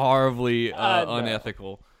was horribly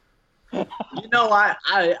unethical. You know,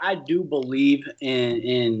 I do believe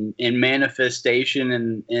in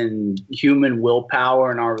manifestation and human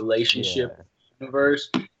willpower in our relationship with the universe,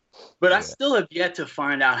 but I still have yet to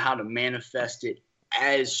find out how to manifest it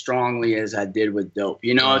as strongly as I did with dope.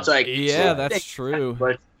 You know, it's like that's true.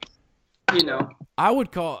 But you know, I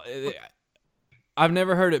would call. I've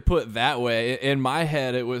never heard it put that way. In my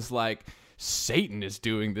head, it was like, Satan is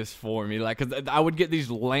doing this for me, like, 'cause I would get these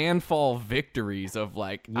landfall victories of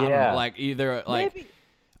like, I don't know, like either like maybe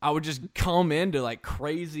I would just come into like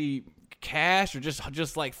crazy cash or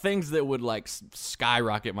just like things that would like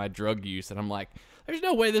skyrocket my drug use, and I'm like, there's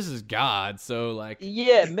no way this is God. So like,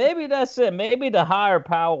 yeah, maybe that's it. Maybe the higher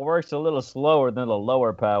power works a little slower than the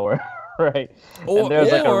lower power. right. Or-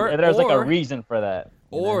 and there's like a or- reason for that.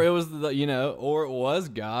 Or it was or it was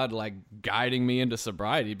God like guiding me into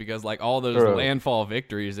sobriety, because like all those True. landfall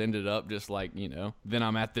victories ended up just like, then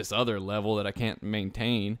I'm at this other level that I can't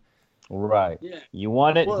maintain. Right. Yeah. You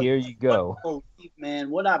want it? Well, Here you go.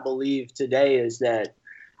 What I believe today is that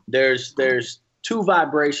there's two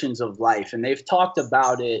vibrations of life, and they've talked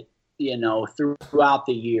about it, throughout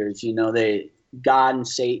the years. God and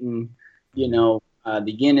Satan, the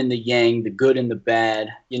yin and the yang, the good and the bad,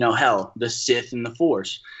 hell, the Sith and the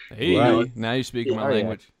Force. Hey, Right. now you're speaking my Oh, yeah.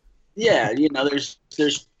 language. Yeah,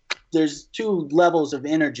 there's two levels of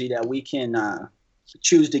energy that we can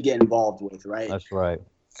choose to get involved with, right? That's right.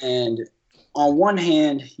 And on one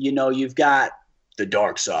hand, you've got the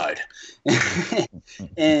dark side,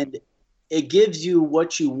 and it gives you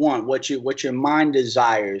what you want, what your mind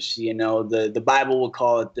desires. The Bible will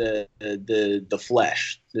call it the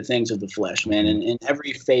flesh, the things of the flesh, man. And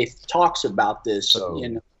every faith talks about this,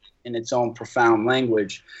 in its own profound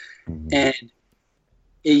language. And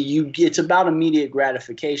it's about immediate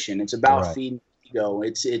gratification. It's about feeding ego.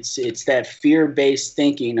 It's that fear-based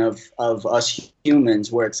thinking of us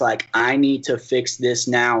humans, where it's like, I need to fix this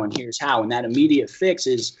now, and here's how. And that immediate fix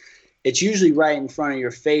it's usually right in front of your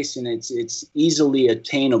face, and it's easily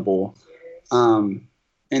attainable in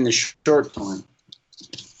the short term.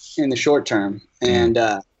 And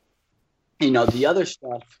the other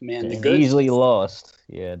stuff, man, the good easily lost.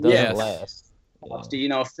 Yeah, it doesn't last.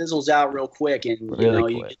 It fizzles out real quick, and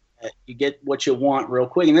Really quick. you get what you want real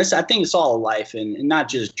quick. And I think it's all life, and not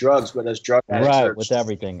just drugs, but as drug addicts. Right, with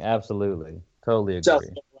everything. Absolutely. Totally agree. So,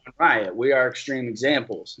 right, we are extreme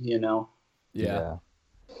examples, Yeah.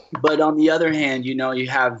 But on the other hand, you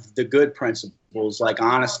have the good principles like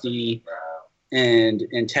honesty and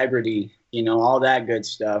integrity, all that good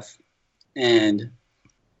stuff. And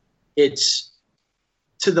it's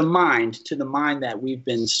to the mind that we've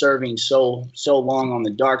been serving so long on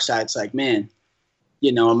the dark side. It's like, man,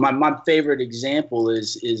 my favorite example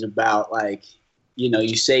is about, like,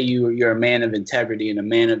 you say you're a man of integrity and a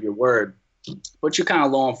man of your word, but you're kind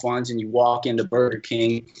of low on funds, and you walk into Burger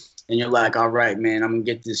King and you're like, all right, man, I'm going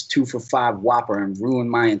to get this 2 for $5 Whopper and ruin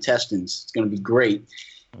my intestines. It's going to be great.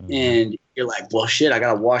 Mm-hmm. And you're like, well, shit, I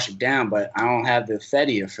got to wash it down, but I don't have the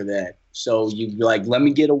fedia for that. So you're like, let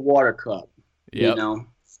me get a water cup. Yep.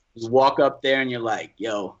 You walk up there and you're like,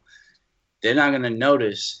 yo, they're not going to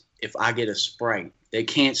notice if I get a Sprite. They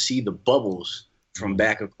can't see the bubbles from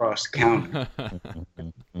back across the counter.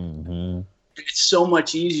 Mm-hmm. It's so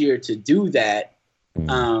much easier to do that.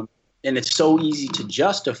 And it's so easy to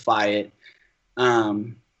justify it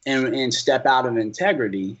and step out of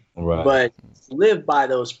integrity. Right. But live by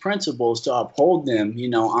those principles, to uphold them,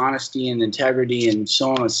 honesty and integrity and so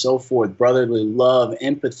on and so forth, brotherly love,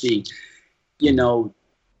 empathy,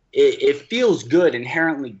 it feels good,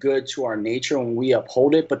 inherently good to our nature when we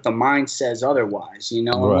uphold it, but the mind says otherwise, and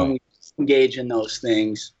when we engage in those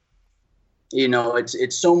things,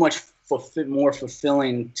 it's so much more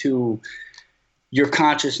fulfilling to your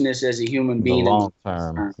consciousness as a human being. The long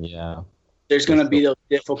term, yeah. There's going to be those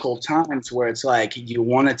difficult times where it's like, you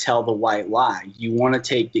want to tell the white lie. You want to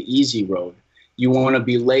take the easy road. You want to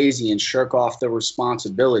be lazy and shirk off the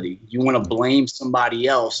responsibility. You want to blame somebody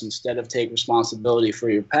else instead of take responsibility for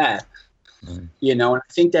your path. And I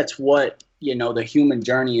think that's what, the human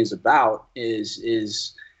journey is about,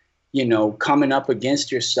 is coming up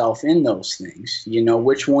against yourself in those things.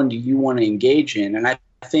 Which one do you want to engage in? And I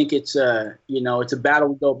think it's a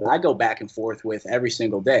battle I go back and forth with every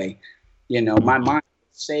single day. My mind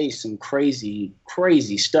says some crazy,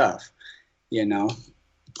 crazy stuff,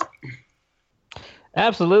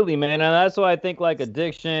 Absolutely, man. And that's why I think like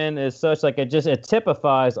addiction is such, like, it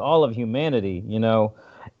typifies all of humanity,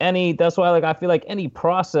 that's why, like, I feel like any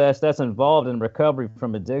process that's involved in recovery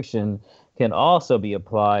from addiction can also be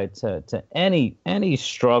applied to any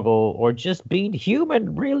struggle, or just being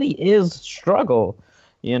human really is struggle,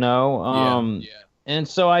 And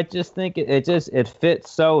so I just think it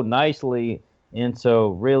fits so nicely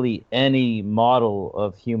into really any model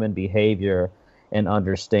of human behavior and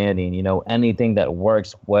understanding. Anything that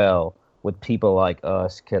works well with people like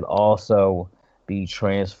us could also be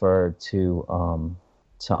transferred to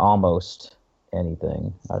almost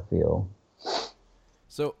anything, I feel.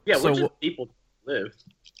 So we're just people live.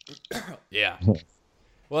 Yeah.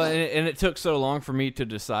 Well, and it took so long for me to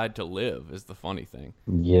decide to live, is the funny thing.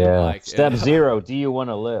 Yeah. Step 0, do you want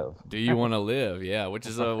to live? Do you want to live? Yeah, which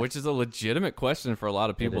is a legitimate question for a lot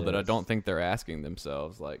of people that I don't think they're asking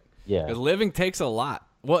themselves. Like, yeah, because living takes a lot.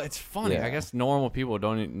 Well, it's funny. Yeah. I guess normal people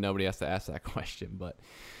nobody has to ask that question, but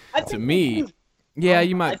to me,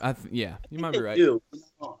 you might be right. Do.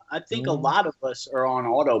 I think a lot of us are on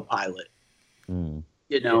autopilot. Mm.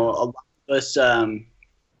 A lot of us,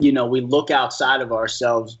 we look outside of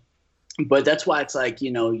ourselves. But that's why it's like,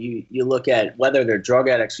 you look at whether they're drug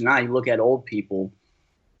addicts or not, you look at old people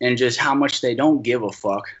and just how much they don't give a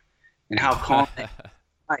fuck and how calm they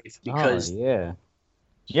life because yeah.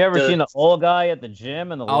 You ever seen an old guy at the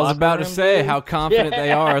gym in the locker room? I was about to say dude? how confident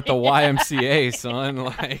they are at the YMCA, son.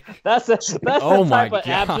 Like that's the type of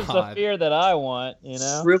absence God. of fear that I want,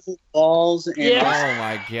 Shriveled balls and Oh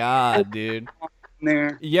my God, dude.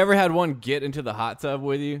 there. You ever had one get into the hot tub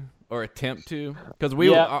with you or attempt to? Because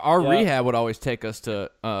our rehab would always take us to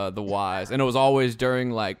the Y's, and it was always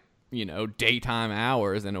during like daytime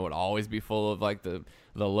hours, and it would always be full of like the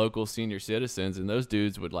local senior citizens, and those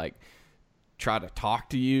dudes would like try to talk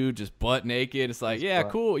to you just butt naked. It's like, yeah,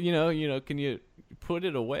 cool. Can you put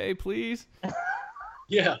it away, please?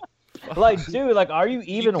 Yeah. Like, dude, like, are you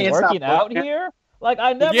even working out here? Like,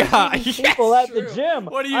 I never see these people at the gym.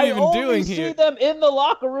 What are you even doing here? I only see them in the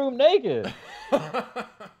locker room naked.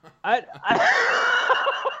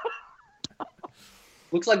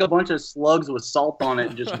 Looks like a bunch of slugs with salt on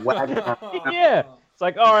it just wagging around. Yeah. It's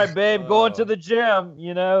like, all right, babe, going to the gym.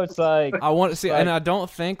 It's like. I want to see, and I don't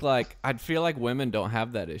think I'd feel like women don't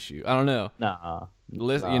have that issue. I don't know. Nah.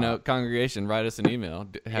 Listen, congregation, write us an email.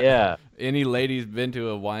 Yeah. Any ladies been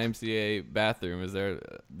to a YMCA bathroom? Is there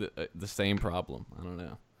the same problem? I don't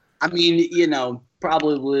know. I mean,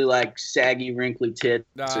 probably like saggy, wrinkly tits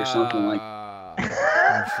or something like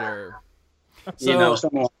that. I'm sure. So,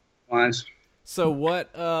 something along those lines. So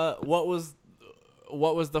what was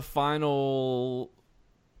the final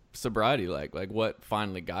sobriety like? Like what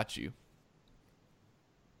finally got you?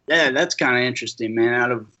 Yeah, that's kind of interesting, man.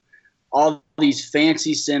 Out of all these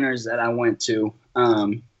fancy centers that I went to,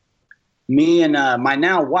 me and my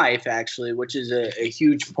now wife, actually, which is a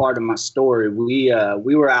huge part of my story, we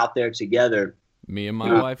were out there together. Me and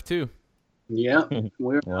my wife too. Yeah, we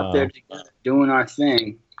were out there together doing our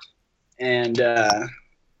thing, and the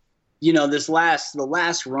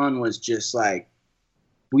last run was just like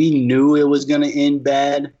we knew it was gonna end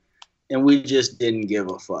bad, and we just didn't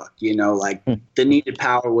give a fuck. Like the needed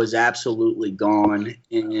power was absolutely gone,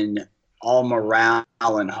 and all morale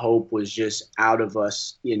and hope was just out of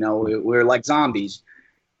us. We were like zombies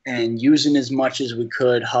and using as much as we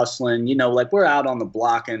could, hustling, like we're out on the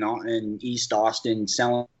block in East Austin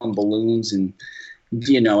selling balloons and,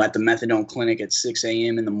 at the methadone clinic at 6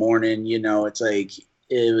 a.m. in the morning, it's like,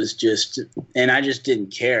 it was just, and I just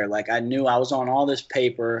didn't care. Like I knew I was on all this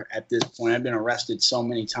paper at this point. I've been arrested so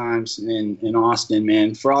many times in Austin,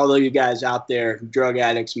 man. For all of you guys out there, drug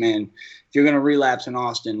addicts, man, if you're going to relapse in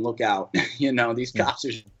Austin, look out. These cops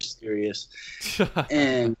are serious.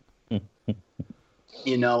 And,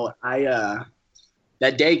 I,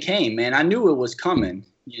 that day came, man. I knew it was coming,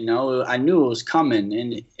 I knew it was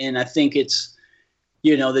coming. And I think it's,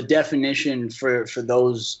 the definition for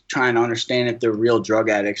those trying to understand if they're real drug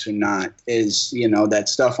addicts or not is, that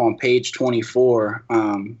stuff on page 24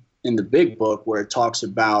 in the big book where it talks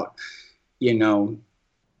about,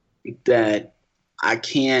 that I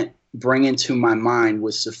can't bring into my mind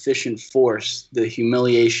with sufficient force the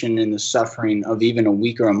humiliation and the suffering of even a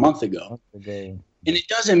week or a month ago. And it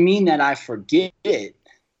doesn't mean that I forget it,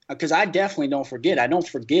 because I definitely don't forget. I don't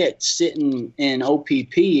forget sitting in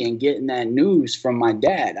OPP and getting that news from my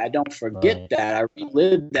dad. I don't forget that. I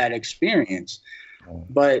relived that experience.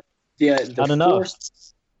 But the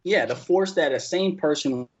force, the force that a sane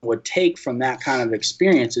person would take from that kind of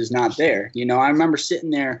experience is not there. I remember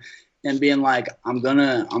sitting there and being like, I'm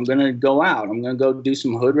gonna go out. I'm gonna go do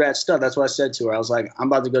some hood rat stuff. That's what I said to her. I was like, I'm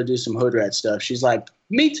about to go do some hood rat stuff. She's like,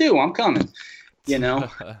 me too. I'm coming. I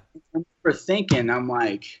remember thinking, I'm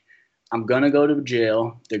like, I'm going to go to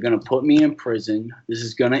jail. They're going to put me in prison. This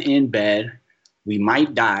is going to end bad. We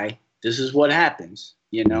might die. This is what happens.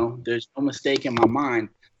 There's no mistake in my mind.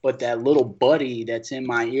 But that little buddy that's in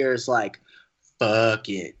my ear is like, fuck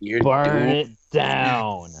it. You're burn it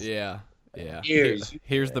down. Yeah. Here's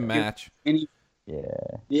the match.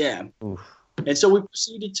 Yeah. Oof. And so we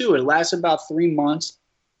proceeded to it. It lasted about 3 months.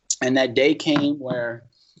 And that day came where,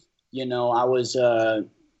 I was,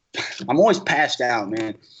 I'm always passed out,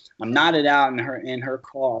 man. I'm nodded out in her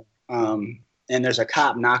car. And there's a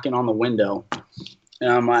cop knocking on the window.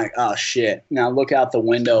 And I'm like, oh, shit. Now I look out the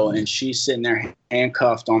window, and she's sitting there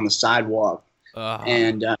handcuffed on the sidewalk.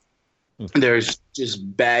 And there's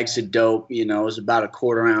just bags of dope. It was about a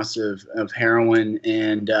quarter ounce of heroin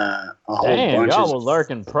and a whole bunch y'all were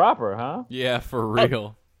lurking proper, huh? Yeah, for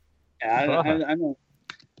real. Yeah,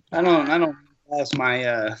 I don't pass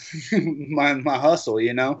my my hustle,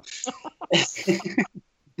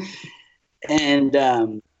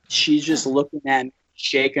 And she's just looking at me,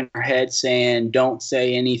 shaking her head, saying, "Don't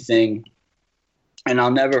say anything." And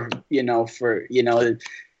I'll never, in a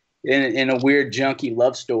weird junkie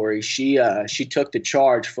love story, she took the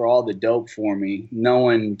charge for all the dope for me,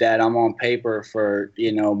 knowing that I'm on paper for,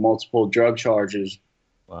 multiple drug charges.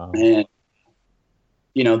 Wow. And,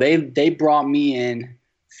 they brought me in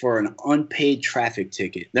for an unpaid traffic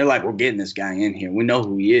ticket. They're like, "We're getting this guy in here. We know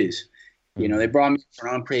who he is." They brought me for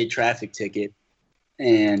an unpaid traffic ticket,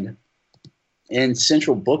 and in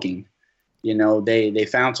central booking, they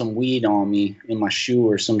found some weed on me in my shoe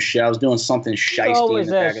or some shit. I was doing something shiesty. You always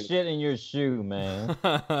in the have back shit in your shoe, man.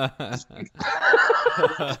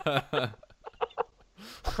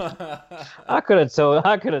 I could have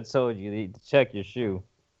told you to check your shoe.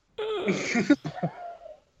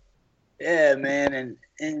 Yeah, man, and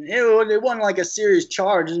it wasn't like a serious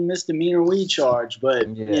charge. It was a misdemeanor weed charge, but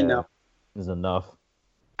is enough.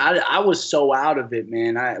 I was so out of it,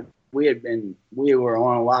 man. We were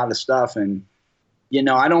on a lot of stuff, and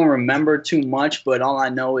I don't remember too much, but all I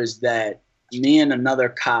know is that me and another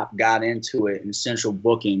cop got into it in central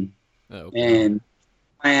booking, and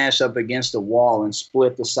my ass up against the wall and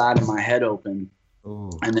split the side of my head open.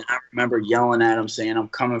 Ooh. And then I remember yelling at him, saying, "I'm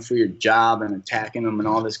coming for your job," and attacking him and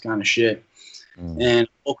all this kind of shit. And I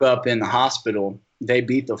woke up in the hospital. They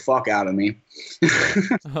beat the fuck out of me.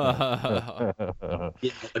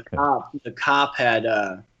 The cop had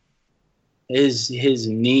his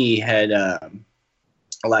knee had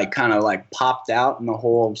kind of popped out in the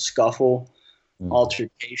whole scuffle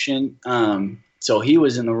altercation. So he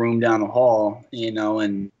was in the room down the hall,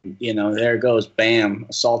 and there goes, bam,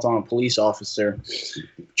 assault on a police officer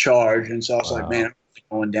charge. And so I was like, man, I'm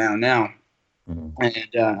going down now.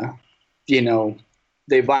 And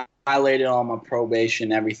they violated all my probation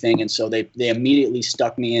and everything, and so they immediately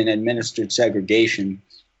stuck me in administered segregation.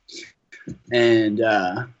 And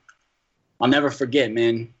I'll never forget,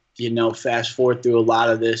 man, fast forward through a lot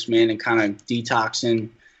of this, man, and kind of detoxing,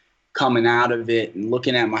 coming out of it and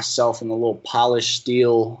looking at myself in the little polished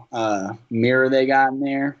steel mirror they got in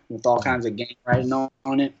there with all kinds of gang writing on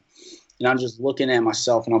it. And I'm just looking at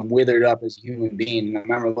myself, and I'm withered up as a human being. And I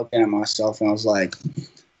remember looking at myself, and I was like,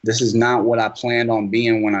 this is not what I planned on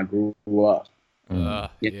being when I grew up. Yeah.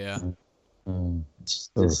 This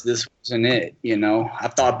wasn't it, I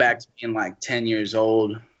thought back to being like 10 years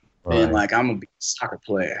old, being like, I'm gonna be a soccer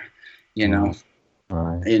player, I'm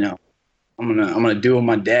gonna do what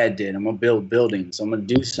my dad did. I'm gonna build buildings. I'm gonna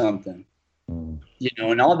do something,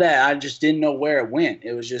 and all that. I just didn't know where it went.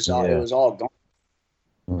 It was just it was all gone.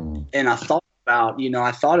 And I thought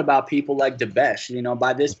about people like Debesh.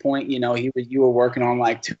 By this point, you were working on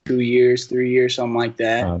like 2 years, 3 years, something like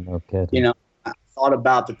that. Oh, no kidding. I thought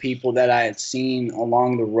about the people that I had seen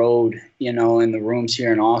along the road, in the rooms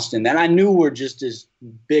here in Austin that I knew were just as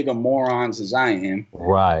big of morons as I am.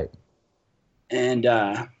 Right. And,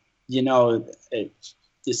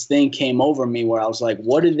 this thing came over me where I was like,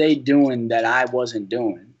 what are they doing that I wasn't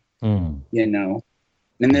doing?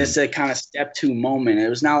 And this kind of step 2 moment. It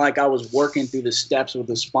was not like I was working through the steps with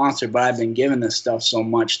a sponsor, but I've been given this stuff so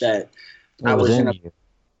much that I was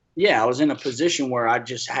in a position where I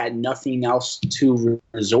just had nothing else to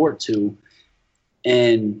resort to.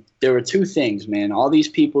 And there were 2 things, man. All these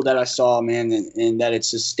people that I saw, man, and that it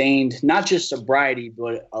sustained not just sobriety,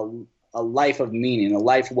 but a life of meaning, a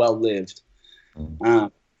life well lived.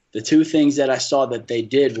 The 2 things that I saw that they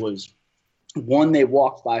did was, one, they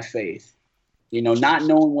walked by faith. Not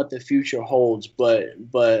knowing what the future holds, but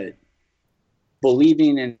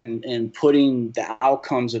believing in putting the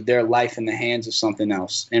outcomes of their life in the hands of something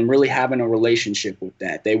else and really having a relationship with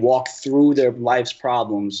that. They walk through their life's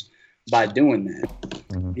problems by doing that.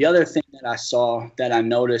 The other thing that I saw, that I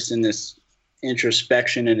noticed in this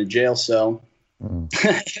introspection in a jail cell,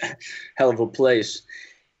 hell of a place,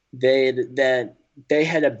 they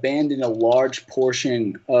had abandoned a large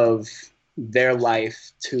portion of their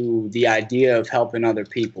life to the idea of helping other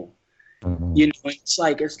people. It's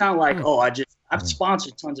not like, I've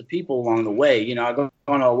sponsored tons of people along the way. I go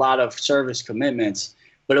on a lot of service commitments,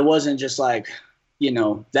 but it wasn't just like,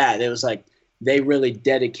 that. It was like they really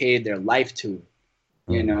dedicated their life to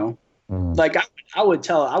it, Like I would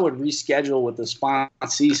reschedule with the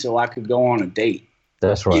sponsee so I could go on a date.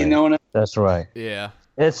 That's right. That's right. Yeah.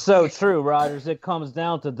 It's so true, Rogers. It comes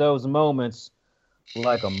down to those moments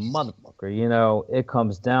like a motherfucker, it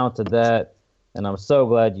comes down to that. And I'm so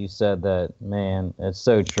glad you said that, man. It's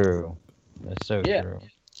so true. It's so true.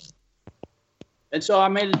 And so I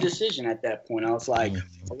made a decision at that point. I was like,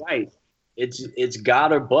 all right, it's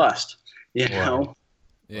God or bust, Yeah.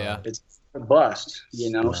 It's God or bust,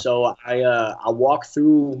 So I walked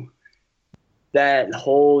through that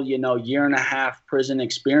whole, year and a half prison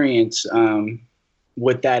experience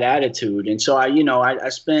with that attitude. And so I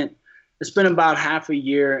spent about half a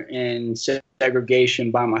year in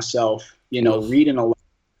segregation by myself, reading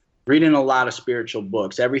a lot of spiritual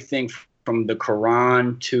books, everything from the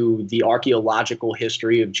Quran to the archaeological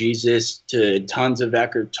history of Jesus to tons of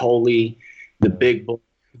Eckhart Tolle, the big book,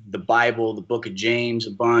 the Bible, the book of James,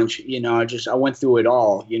 a bunch. I went through it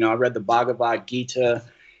all. I read the Bhagavad Gita.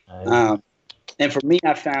 And for me,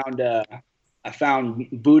 I found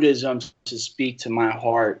Buddhism to speak to my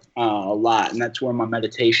heart a lot. And that's where my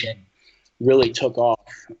meditation really took off.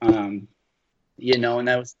 And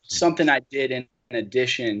that was something I did in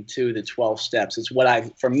addition to the 12 steps. That's what I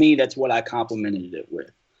complemented it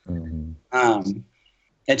with. Mm-hmm.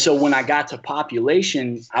 And so when I got to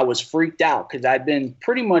population, I was freaked out because I'd been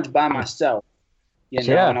pretty much by myself. And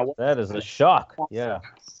that is a shock. Yeah.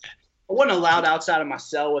 I wasn't allowed outside of my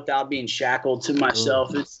cell without being shackled to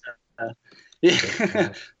myself. It's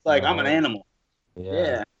like I'm an animal.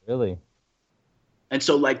 Yeah. Really. And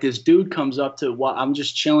so like this dude comes up to I'm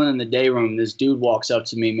just chilling in the day room. This dude walks up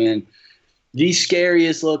to me, man. The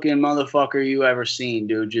scariest looking motherfucker you ever seen,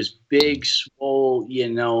 dude. Just big, swole,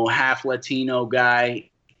 half Latino guy,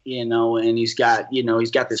 and he's got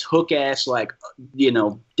this hook ass, like,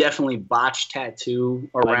 definitely botched tattoo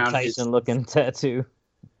around Mike Tyson looking tattoo.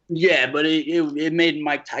 Yeah, but it made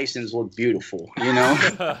Mike Tyson's look beautiful,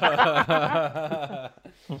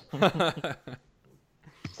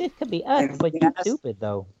 It could be us, but you're stupid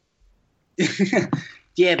though.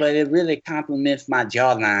 Yeah, but it really compliments my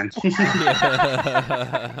jawline.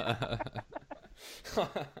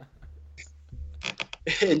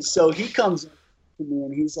 And so he comes up to me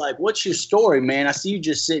and he's like, "What's your story, man? I see you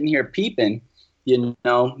just sitting here peeping.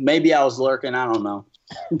 Maybe I was lurking. I don't know."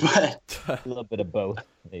 But a little bit of both,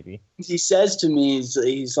 maybe. He says to me,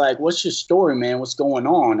 he's like, "What's your story, man? What's going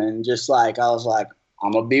on?" And just like, I was like,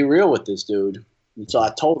 "I'm going to be real with this dude." And so I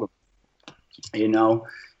told him,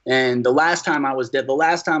 and the last time I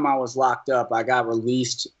was locked up, I got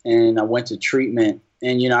released and I went to treatment.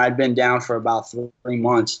 And, I'd been down for about 3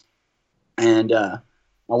 months. And I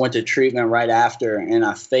went to treatment right after, and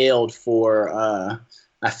I failed for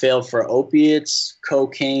opiates,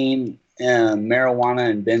 cocaine, marijuana,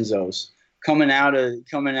 and benzos coming out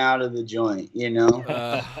of the joint.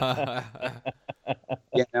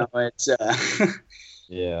 It's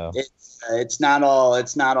yeah. It's not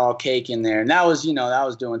all cake in there. And that was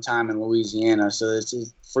doing time in Louisiana, so this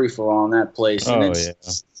is free for all in that place. And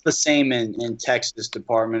it's the same in Texas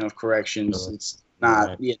Department of Corrections. It's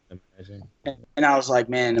not. Yeah. And I was like,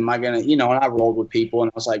 man, am I gonna? And I rolled with people,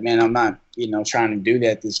 and I was like, man, I'm not, trying to do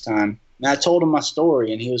that this time. And I told him my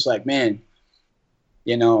story, and he was like, man,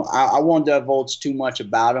 I won't divulge too much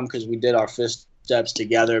about him because we did our fist steps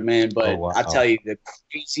together, man. But I tell you, the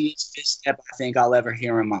craziest fist step I think I'll ever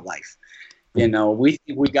hear in my life. We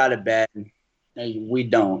think we got it bad. We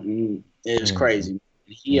don't. And it's crazy.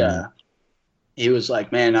 He was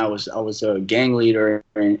like, man, I was a gang leader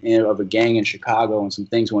of a gang in Chicago, and some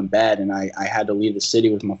things went bad, and I had to leave the city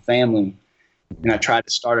with my family, and I tried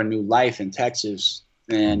to start a new life in Texas,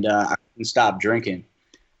 and I couldn't stop drinking,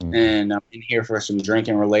 and I'm in here for some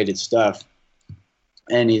drinking related stuff.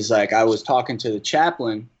 And he's like, I was talking to the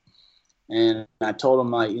chaplain, and I told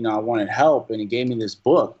him, I wanted help, and he gave me this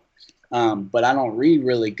book, but I don't read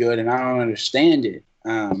really good, and I don't understand it.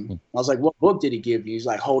 I was like, what book did he give you? He's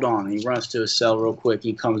like, hold on. And he runs to his cell real quick.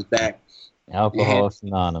 He comes back. Alcoholics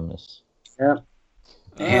Anonymous. Yep.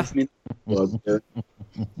 Hands me the book, dude.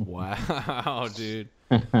 Wow, dude.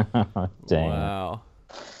 Dang. Wow.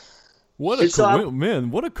 What a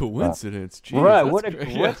coincidence. Jeez, right, what a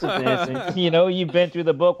coincidence. And, you've been through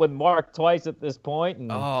the book with Mark twice at this point.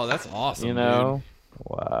 And, oh, that's awesome, dude.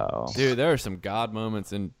 Wow. Dude, there are some God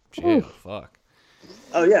moments in jail. Fuck.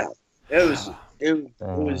 Oh, yeah. It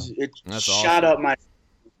that's shot awesome. up my,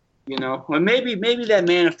 or maybe that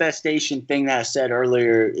manifestation thing that I said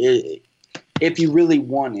earlier, if you really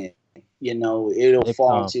want it, it'll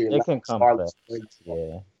fall into your lap. It can come back.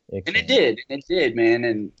 Yeah. It did, man.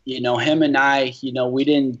 And, him and I, we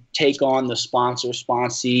didn't take on the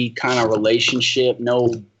sponsor-sponsee kind of relationship, no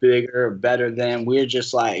bigger or better than. We're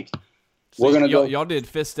just like, so we're going to go. Y'all did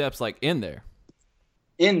fist steps like in there.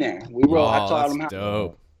 In there. We wrote, I taught him how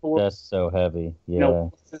dope. That's so heavy. Yeah.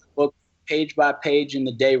 Book page by page in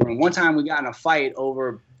the day room. One time we got in a fight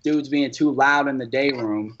over dudes being too loud in the day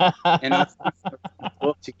room, and I put the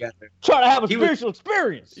book together. Trying to have a spiritual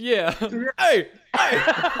experience. Yeah. Hey.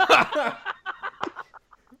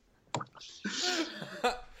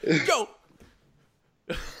 Go.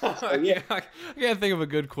 I can't think of a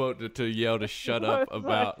good quote to yell to shut up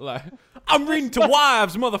about. Like, I'm reading to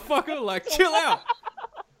wives, motherfucker. Like, chill out.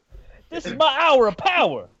 This is my hour of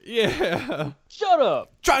power. Yeah. Shut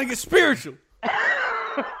up. Trying to get spiritual.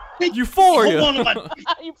 Euphoria.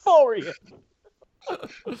 Euphoria.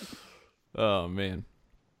 Oh, man.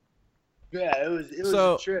 Yeah, it was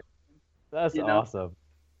a trip. That's awesome.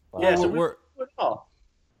 Wow. Yeah, so we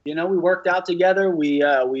worked out together. We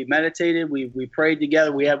meditated. We prayed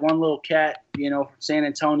together. We had one little cat, from San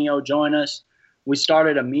Antonio join us. We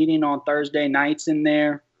started a meeting on Thursday nights in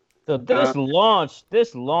there. So this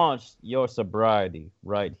launched your sobriety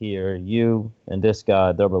right here. You and this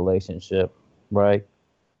guy, the relationship, right?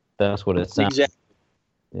 That's what it sounds. Exactly.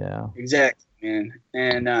 Yeah. Exactly, man.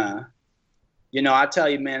 And I tell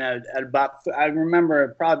you, man, I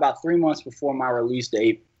remember probably about 3 months before my release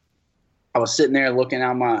date, I was sitting there looking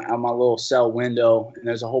out my little cell window, and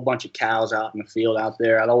there's a whole bunch of cows out in the field out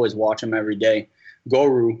there. I'd always watch them every day.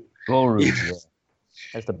 Goru. Yeah.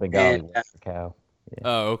 That's the Bengali cow. Yeah.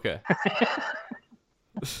 Oh, okay.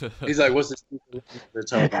 He's like, what's this?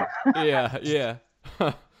 Yeah.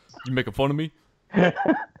 You making fun of me?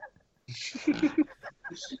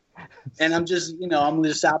 And I'm just, I'm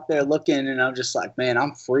just out there looking, and I'm just like, man,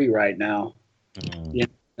 I'm free right now.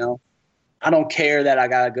 I don't care that I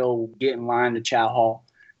got to go get in line to chow hall.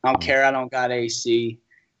 I don't care I don't got AC.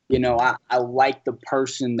 I like the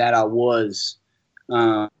person that I was.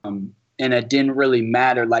 And it didn't really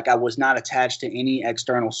matter. Like, I was not attached to any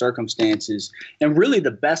external circumstances. And really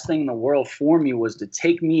the best thing in the world for me was to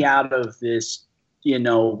take me out of this, in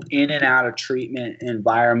and out of treatment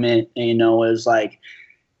environment. It was like,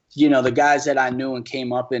 the guys that I knew and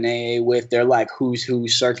came up in AA with, they're like who's who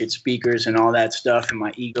circuit speakers and all that stuff. And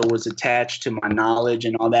my ego was attached to my knowledge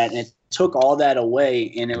and all that. And it took all that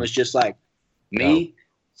away. And it was just like me,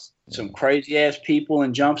 some crazy ass people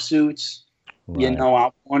in jumpsuits. Right.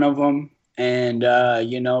 I'm one of them. And,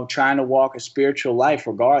 trying to walk a spiritual life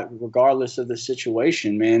regardless of the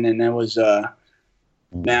situation, man. And that was, man,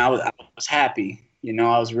 I was happy.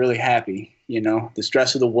 I was really happy. The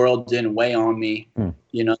stress of the world didn't weigh on me.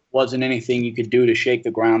 It wasn't anything you could do to shake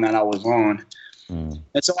the ground that I was on. And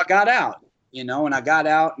so I got out, and I got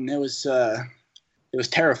out, and it was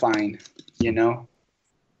terrifying, It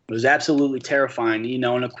was absolutely terrifying,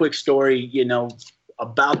 and a quick story,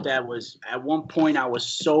 about that was at one point I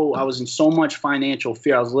was in so much financial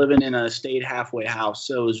fear. I was living in a state halfway house.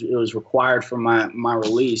 So it was required for my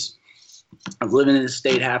release. I was living in a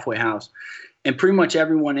state halfway house. And pretty much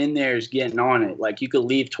everyone in there is getting on it. Like, you could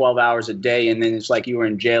leave 12 hours a day, and then it's like you were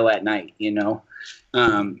in jail at night, and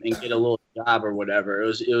get a little job or whatever.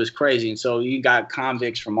 It was crazy. And so you got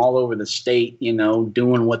convicts from all over the state,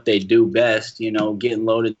 doing what they do best, getting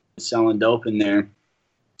loaded, selling dope in there.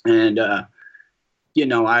 And, I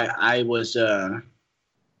was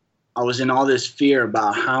in all this fear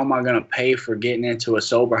about how am I going to pay for getting into a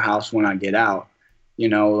sober house when I get out.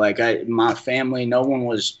 My family, no one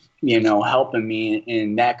was, helping me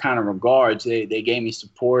in that kind of regards. They gave me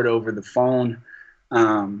support over the phone.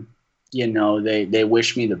 They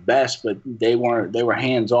wished me the best, but they were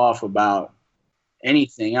hands off about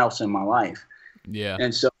anything else in my life. Yeah.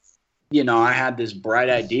 And so, I had this bright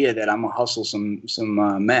idea that I'm gonna hustle some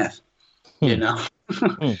meth,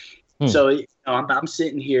 So, I'm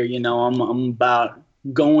sitting here, I'm about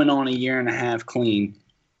going on a year and a half clean,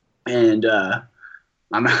 and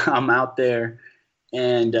I'm out there,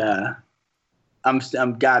 and I'm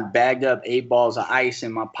got bagged up 8 balls of ice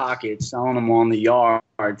in my pocket, selling them on the yard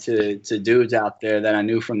to dudes out there that I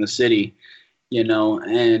knew from the city,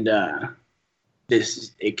 and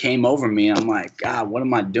it came over me. I'm like, God, what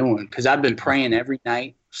am I doing? Because I've been praying every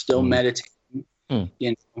night, still meditating. At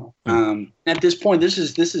this point, this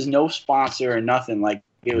is no sponsor or nothing. Like,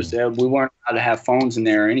 it was, we weren't allowed to have phones in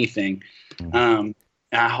there or anything.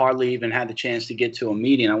 I hardly even had the chance to get to a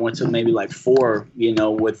meeting. I went to maybe like 4,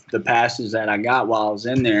 with the passes that I got while I was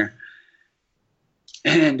in there.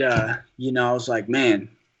 And, I was like, man,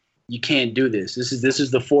 you can't do this. This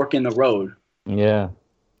is the fork in the road. Yeah.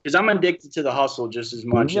 Because I'm addicted to the hustle just as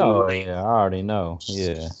much. Oh, yeah, I already know.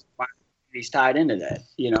 Yeah. He's tied into that,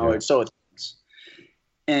 and so it's.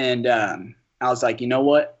 And I was like, you know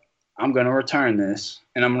what? I'm going to return this,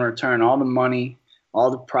 and I'm going to return all the money, all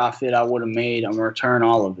the profit I would have made. I'm going to return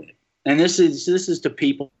all of it. And this is to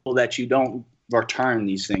people that you don't return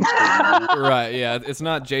these things to. Right, yeah. It's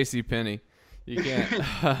not JCPenney. You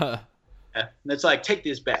can't. It's like, take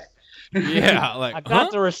this back. Yeah, like, I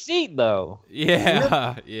got the receipt, though.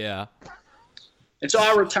 Yeah. And so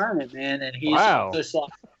I return it, man, and he's just like,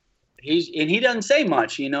 he doesn't say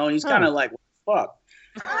much, He's kind of like, what the fuck?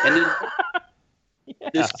 And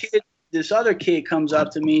then this other kid comes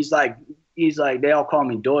up to me. He's like, he's like, they all call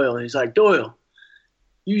me Doyle. He's like, Doyle,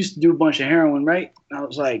 you used to do a bunch of heroin, right? And I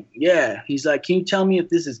was like, yeah. He's like, can you tell me if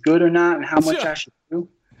this is good or not and how much I should do?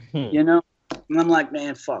 You know? And I'm like,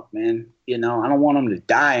 man, fuck, man. You know, I don't want him to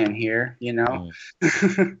die in here, you know?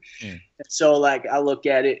 So, like, I look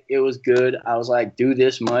at it. It was good. I was like, do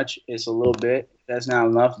this much. It's a little bit. If that's not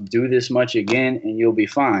enough, do this much again, and you'll be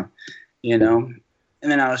fine, you know?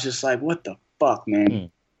 And then I was just like, what the fuck,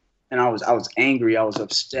 man? And I was angry. I was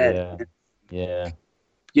upset. Yeah.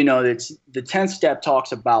 You know, it's the 10th step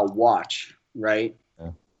talks about watch, right?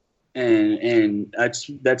 And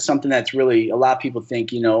that's something that's really, a lot of people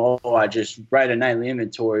think, you know, oh, I just write a nightly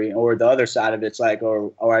inventory, or the other side of it's like,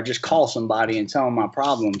 or I just call somebody and tell them my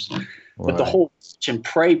problems. But the whole watch and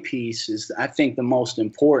pray piece is, I think, the most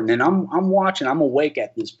important. And I'm watching, I'm awake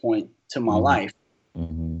at this point to my life.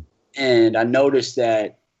 And I noticed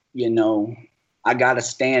that, you know, I got to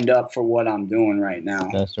stand up for what I'm doing right now.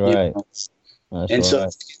 That's right. So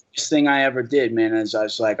the first thing I ever did, man, is I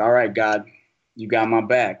was like, all right, God, you got my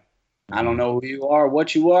back. I don't know who you are,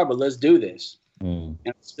 what you are, but let's do this. And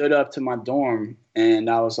I stood up to my dorm and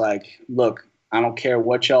I was like, look, I don't care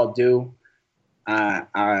what y'all do.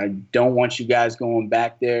 I don't want you guys going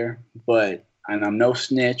back there, and I'm no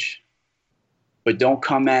snitch, but don't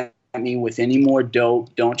come at me with any more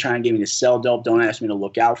dope. Don't try and get me to sell dope. Don't ask me to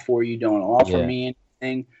look out for you. Don't offer me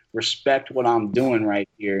anything. Respect what I'm doing right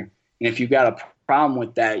here. And if you got a problem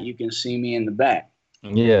with that, you can see me in the back.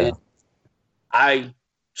 Yeah. And I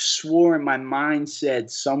swore in my mind, said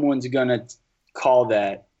someone's gonna call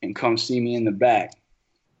that and come see me in the back,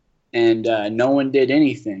 and no one did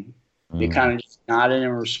anything. They kind of just nodded in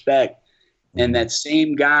respect. And that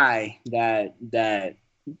same guy that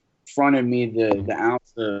fronted me the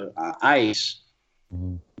ounce of ice,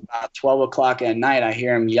 about 12 o'clock at night, I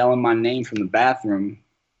hear him yelling my name from the bathroom.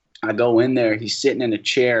 I go in there, he's sitting in a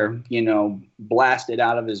chair, you know, blasted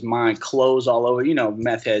out of his mind, clothes all over, you know,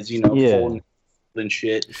 meth heads, you know, folding and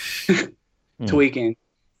shit, tweaking.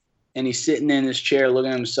 And he's sitting in his chair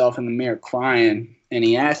looking at himself in the mirror crying. And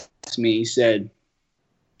he asked me, he said,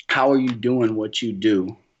 how are you doing what you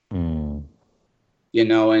do? You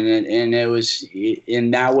know, and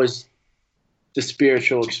that was the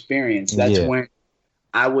spiritual experience. That's when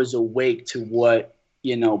I was awake to what,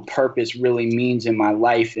 you know, purpose really means in my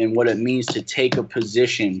life and what it means to take a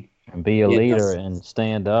position. And be a leader and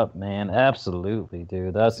stand up, man. Absolutely,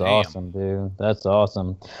 dude. That's awesome, dude. That's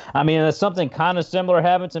awesome. I mean, it's something kind of similar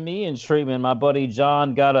happened to me in treatment. My buddy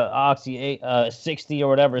John got an Oxy 60 or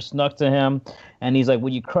whatever snuck to him, and he's like,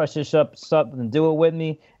 "Will you crush this up and do it with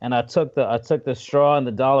me?" And I took the straw and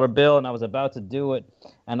the dollar bill, and I was about to do it,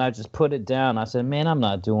 and I just put it down. I said, "Man, I'm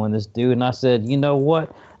not doing this, dude." And I said, "You know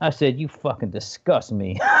what?" I said, "You fucking disgust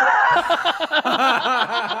me."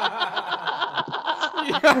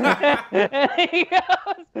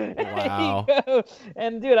 Wow.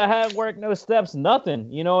 And dude, I hadn't worked no steps,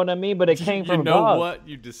 nothing. You know what I mean? But it came from God. You know what?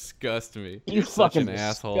 You disgust me. You're fucking such an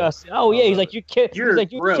asshole. Oh yeah, he's like, you're gross.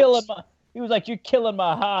 You're killing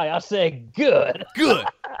my high. I said, good. Good.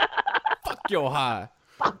 Fuck your high.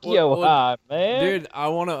 Fuck your high, man. Dude, I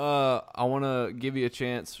wanna give you a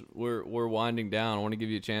chance. We're winding down. I want to give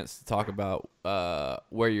you a chance to talk about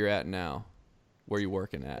where you're at now, where you're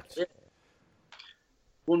working at.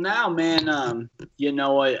 Well, now, man, you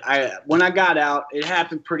know, I when I got out, it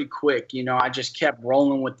happened pretty quick. You know, I just kept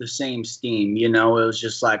rolling with the same steam. You know, it was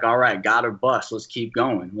just like, all right, got or bust. Let's keep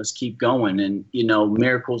going. And, you know,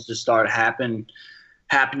 miracles just started happening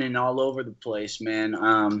all over the place, man.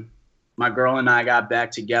 My girl and I got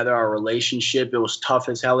back together. Our relationship, it was tough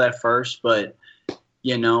as hell at first, but,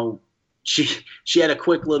 you know, she had a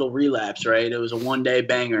quick little relapse, right? It was a one-day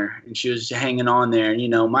banger, and she was hanging on there. And, you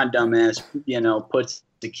know, my dumb ass, you know, puts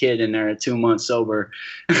the kid in there at 2 months sober.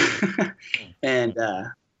 And,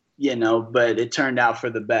 you know, but it turned out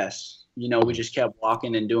for the best. You know, we just kept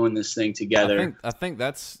walking and doing this thing together. I think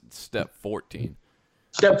that's step 14.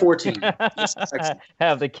 Step 14.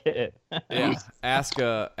 Have the kid. Yeah. Ask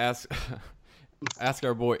our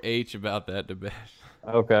boy H about that debate.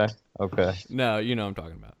 Okay. No, you know what I'm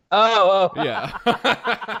talking about. Oh. Yeah.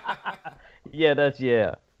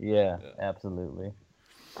 Yeah, absolutely.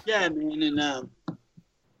 Yeah, man. And,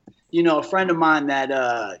 you know, a friend of mine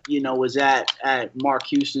that, you know, was at Mark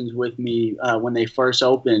Houston's with me when they first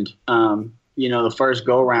opened, you know, the first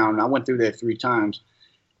go round. I went through there 3 times.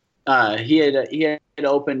 He had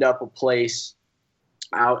opened up a place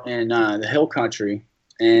out in the hill country,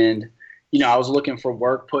 and, you know, I was looking for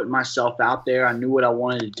work, putting myself out there. I knew what I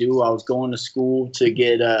wanted to do. I was going to school to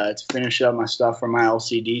get to finish up my stuff for my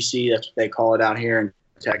LCDC. That's what they call it out here in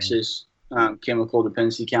Texas, chemical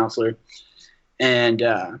dependency counselor. And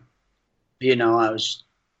I was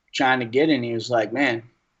trying to get in. He was like, man,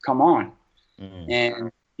 come on.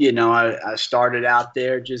 And, I started out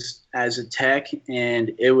there just as a tech,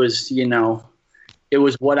 and it was, it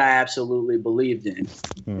was what I absolutely believed in.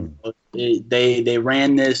 They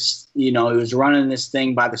ran this, it was running this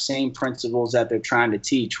thing by the same principles that they're trying to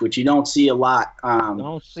teach, which you don't see a lot.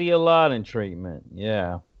 Don't see a lot in treatment.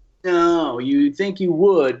 Yeah. No, you think you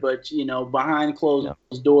would, but behind closed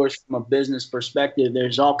doors from a business perspective,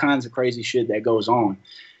 there's all kinds of crazy shit that goes on.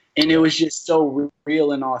 And it was just so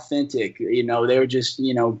real and authentic. They were just,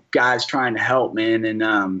 guys trying to help, man.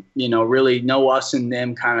 And, really know us and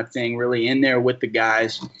them kind of thing, really in there with the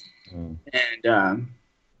guys. And,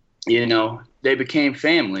 they became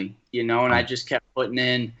family, and I just kept putting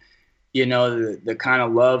in, the kind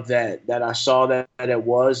of love that I saw that it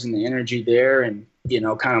was, and the energy there, and,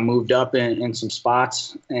 kind of moved up in some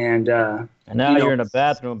spots. And now you're in a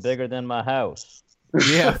bathroom bigger than my house.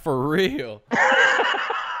 Yeah, for real.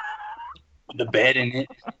 The bed in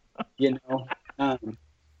it,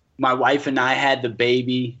 my wife and I had the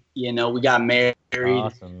baby, we got married.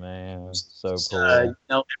 Awesome, man. So cool.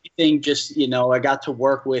 Everything just, I got to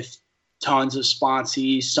work with tons of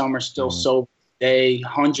sponsees. Some are still sober today,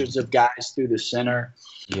 hundreds of guys through the center.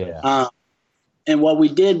 Yeah. And what we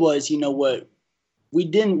did was, we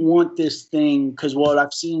didn't want this thing, because what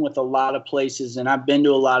I've seen with a lot of places, and I've been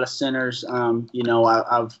to a lot of centers,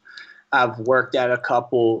 I've worked at a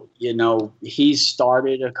couple, he's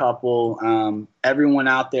started a couple. Everyone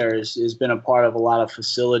out there has been a part of a lot of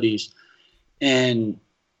facilities, and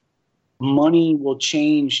money will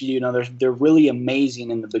change. They're really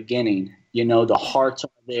amazing in the beginning. The hearts are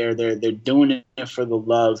there. They're doing it for the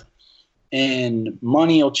love, and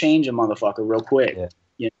money will change a motherfucker real quick.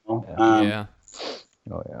 Yeah. Oh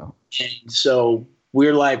yeah. And so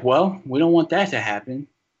we're like, well, we don't want that to happen.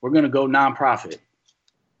 We're going to go nonprofit.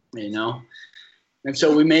 And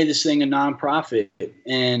so we made this thing a nonprofit,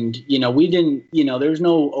 and, we didn't, there's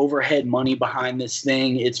no overhead money behind this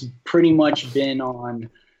thing. It's pretty much been on,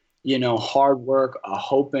 hard work, a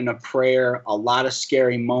hope and a prayer, a lot of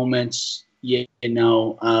scary moments,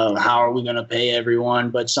 how are we going to pay everyone?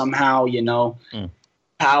 But somehow,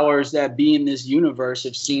 powers that be in this universe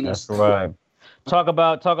have seen us. That's right. Talk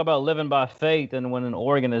about living by faith, and when an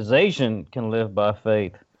organization can live by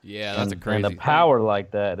faith. Yeah, that's a crazy and the power like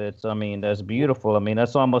that. That's beautiful.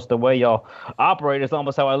 That's almost the way y'all operate. It's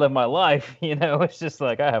almost how I live my life. It's just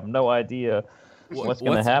like I have no idea what's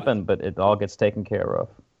going to happen, but it all gets taken care of.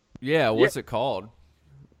 Yeah, what's it called?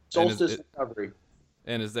 Solstice Recovery.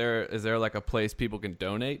 And is there like a place people can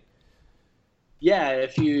donate? Yeah,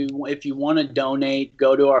 if you want to donate,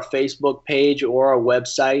 go to our Facebook page or our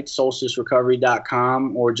website,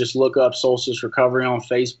 solsticerecovery.com, or just look up Solstice Recovery on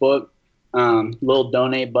Facebook. Little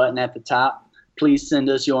donate button at the top. Please send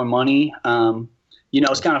us your money.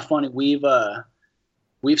 It's kind of funny. We've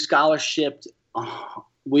scholarshiped.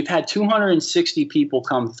 We've had 260 people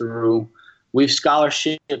come through. We've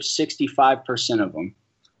scholarshiped 65% of them.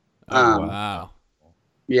 Wow.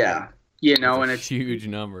 Yeah. And it's a huge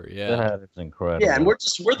number. Yeah. That is incredible. Yeah, and we're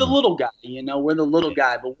the little guy. We're the little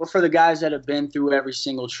guy, but we're for the guys that have been through every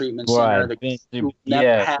single treatment center.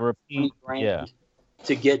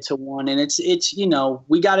 To get to one, and it's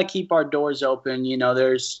we got to keep our doors open.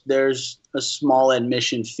 There's a small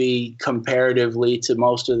admission fee comparatively to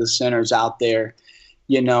most of the centers out there,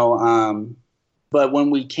 but when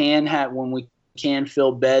we can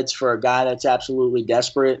fill beds for a guy that's absolutely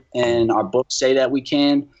desperate, and our books say that we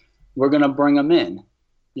can, we're gonna bring them in.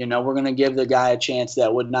 We're going to give the guy a chance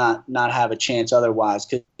that would not have a chance otherwise,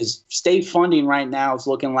 because state funding right now is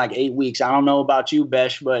looking like 8 weeks. I don't know about you,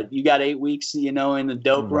 Besh, but you got 8 weeks, in the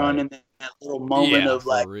dope run, and that little moment of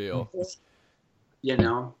like, real.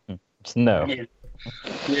 No.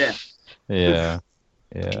 Yeah. Yeah.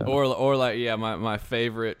 Or like, my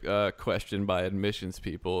favorite question by admissions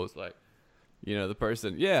people is like, the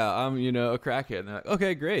person, I'm, a crackhead. And they're like,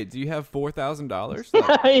 okay, great. Do you have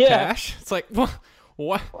 $4,000 cash? It's like,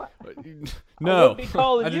 what? No,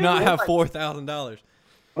 I do not have $4,000.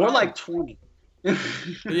 More like 20.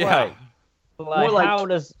 Yeah. Right. How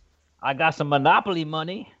does I got some Monopoly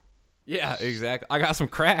money? Yeah, exactly. I got some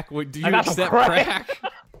crack. Do you accept crack?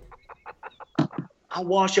 I'll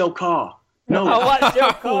wash your car. No, I'll wash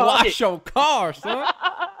your car, son.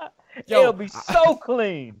 Yo, it'll be so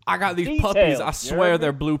clean. I got these puppies. I swear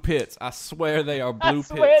they're blue pits. I swear they are blue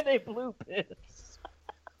pits. I swear they blue pits.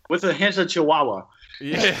 With a hint of Chihuahua.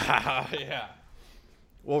 Yeah.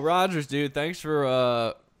 Well, Rogers, dude, thanks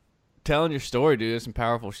for telling your story, dude. There's some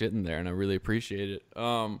powerful shit in there, and I really appreciate it.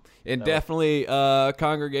 Definitely,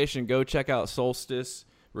 congregation, go check out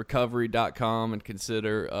solsticerecovery.com and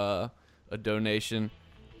consider a donation,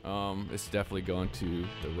 it's definitely going to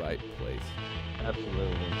the right place.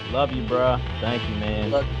 Absolutely. Love you, bro. Thank you, man.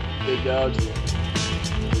 Love you, big dog.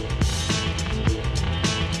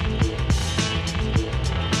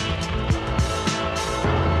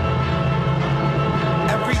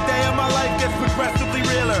 Every day of my life gets progressively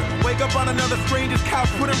realer. Wake up on another stranger's couch,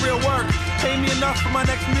 put in real work. Pay me enough for my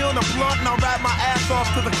next meal and a blunt, and I'll rap my ass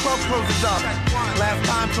off till the club closes up. Last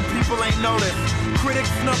time some people ain't noticed. Critics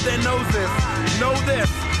snub their noses. Know this,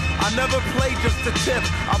 I never play just to tip.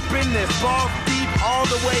 I've been this, balls deep all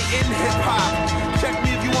the way in hip-hop. Check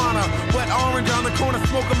me if you wanna. Wet orange on the corner,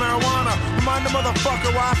 smoking marijuana. Remind the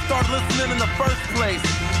motherfucker why I started listening in the first place.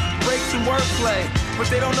 Breaks and wordplay, but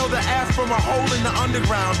they don't know the ass from a hole in the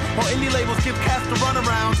underground. While indie labels give cast the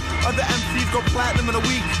runaround, other MCs go platinum in a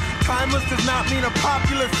week. Timeless does not mean a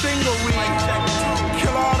popular single week.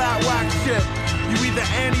 Kill all that whack shit. You either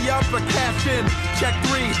ante up or cash in. Check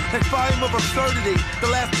 3, next volume of absurdity.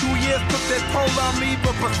 The last 2 years took their toll on me,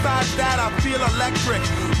 but besides that, I feel electric.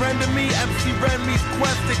 Render me, MC Ren me's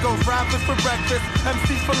Quest. It goes rappers for breakfast,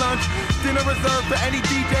 MCs for lunch. Dinner reserved for any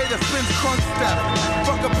DJ that spins crunch step.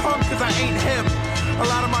 Fuck a punk, cause I ain't him. A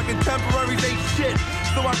lot of my contemporaries ain't shit,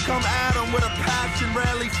 so I come at them with a passion.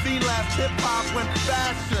 Rarely seen last hip-hop went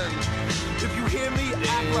fashion. If you hear me,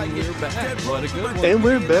 act like it. What a good one. And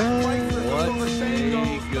we're back. What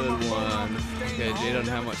a good one. Okay, Jay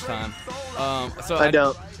doesn't have much time. So I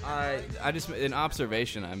don't. I just an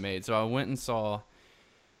observation I made. So I went and saw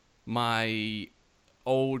my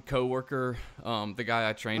old coworker, the guy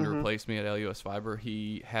I trained to replace me at LUS Fiber.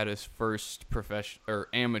 He had his first professional or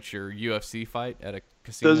amateur UFC fight at a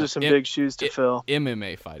casino. Those are some big shoes to fill.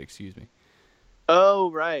 MMA fight, excuse me.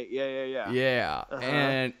 Oh, right. Yeah. Yeah. Uh-huh.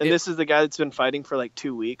 And this is the guy that's been fighting for like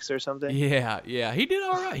 2 weeks or something? Yeah. He did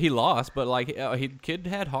all right. He lost, but like kid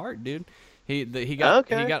had heart, dude. He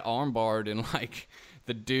got arm barred, and like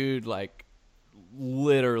the dude like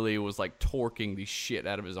literally was like torquing the shit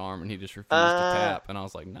out of his arm, and he just refused to tap. And I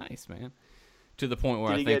was like, nice, man. To the point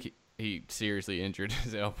where I think he seriously injured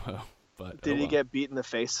his elbow. But did he get beat in the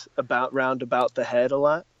face about the head a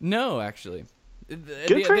lot? No, actually.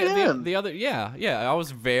 Good for him. The other, yeah. I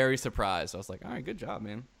was very surprised. I was like, all right, good job,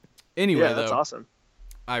 man. Anyway, that's awesome.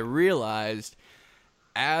 I realized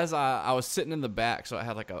as I was sitting in the back, so I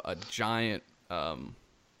had like a giant, I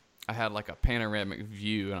had like a panoramic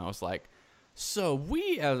view, and I was like, so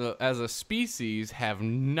we as a species have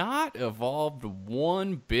not evolved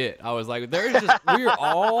one bit. I was like, we're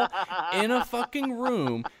all in a fucking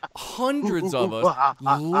room, hundreds of us,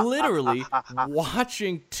 literally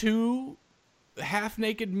watching two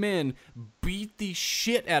half-naked men beat the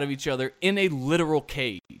shit out of each other in a literal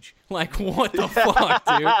cage. Like, what the fuck,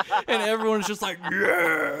 dude? And everyone's just like,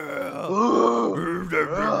 yeah.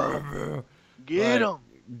 Get him.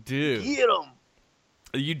 Dude. Get him.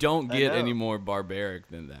 You don't get any more barbaric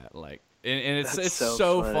than that. Like, and it's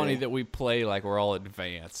so funny that we play like we're all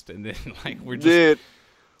advanced, and then like we're just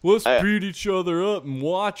let's beat each other up and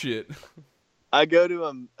watch it. I go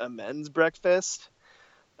to a men's breakfast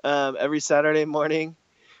every Saturday morning.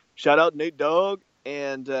 Shout out Nate Dogg,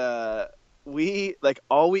 and we like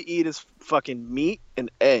all we eat is fucking meat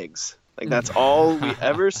and eggs. Like that's all we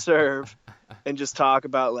ever serve, and just talk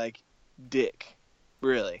about like dick,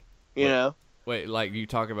 really, you know. Wait, like you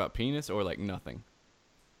talk about penis or like nothing?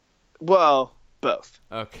 Well, both.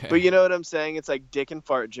 Okay. But you know what I'm saying? It's like dick and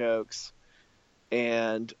fart jokes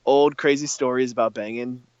and old crazy stories about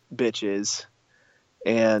banging bitches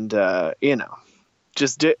and, you know,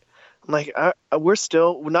 just I'm like, we're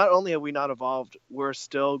still, not only have we not evolved, we're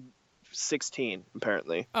still 16,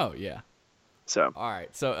 apparently. Oh, yeah. So. All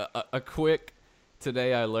right. So a quick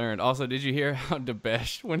today I learned. Also, did you hear how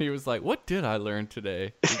Debesh, when he was like, what did I learn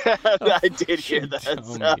today? I did hear that. So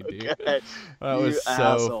good. That was so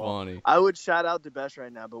asshole. Funny. I would shout out Debesh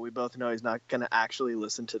right now, but we both know he's not going to actually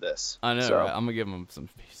listen to this. I know, so. Right? I'm going to give him some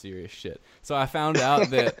serious shit. So I found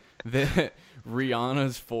out that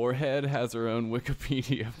Rihanna's forehead has her own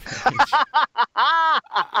Wikipedia page.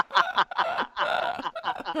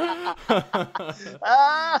 All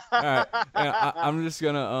right. I'm just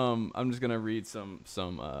gonna read some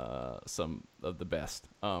of the best.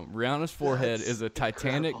 Rihanna's forehead is a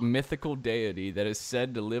titanic mythical deity that is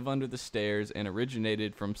said to live under the stairs and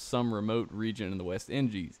originated from some remote region in the West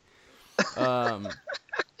Indies.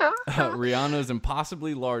 Rihanna's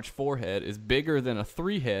impossibly large forehead is bigger than a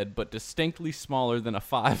 3 head, but distinctly smaller than a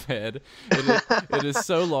 5 head. It is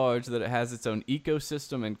so large that it has its own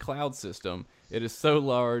ecosystem and cloud system. It is so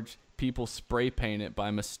large, people spray paint it by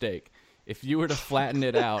mistake. If you were to flatten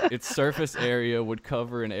it out, its surface area would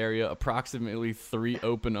cover an area approximately 3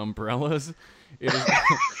 open umbrellas. It is,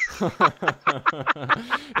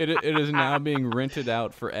 it is now being rented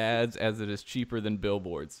out for ads as it is cheaper than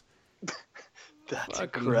billboards. That's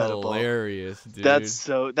Fucking incredible. Hilarious, dude.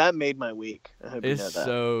 That made my week. I hope you know It's that.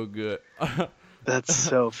 so good. That's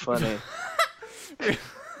so funny.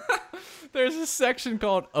 There's a section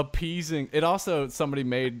called appeasing. It also, somebody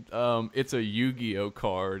made, it's a Yu-Gi-Oh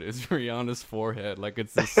card. It's Rihanna's forehead. Like,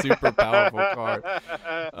 it's a super powerful card.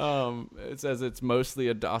 It says it's mostly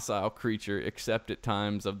a docile creature, except at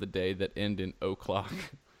times of the day that end in o'clock.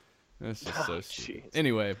 That's just so stupid. Jeez.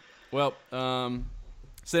 Anyway, well,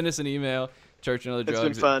 send us an email,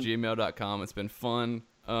 churchandother@gmail.com. It's been fun.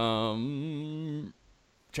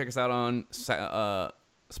 Check us out on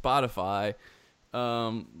Spotify.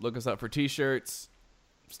 Look us up for t-shirts,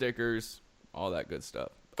 stickers, all that good stuff.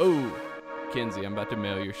 Oh, Kenzie, I'm about to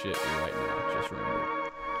mail your shit right now. Just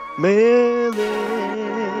remember. Mail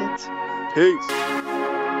it. Peace.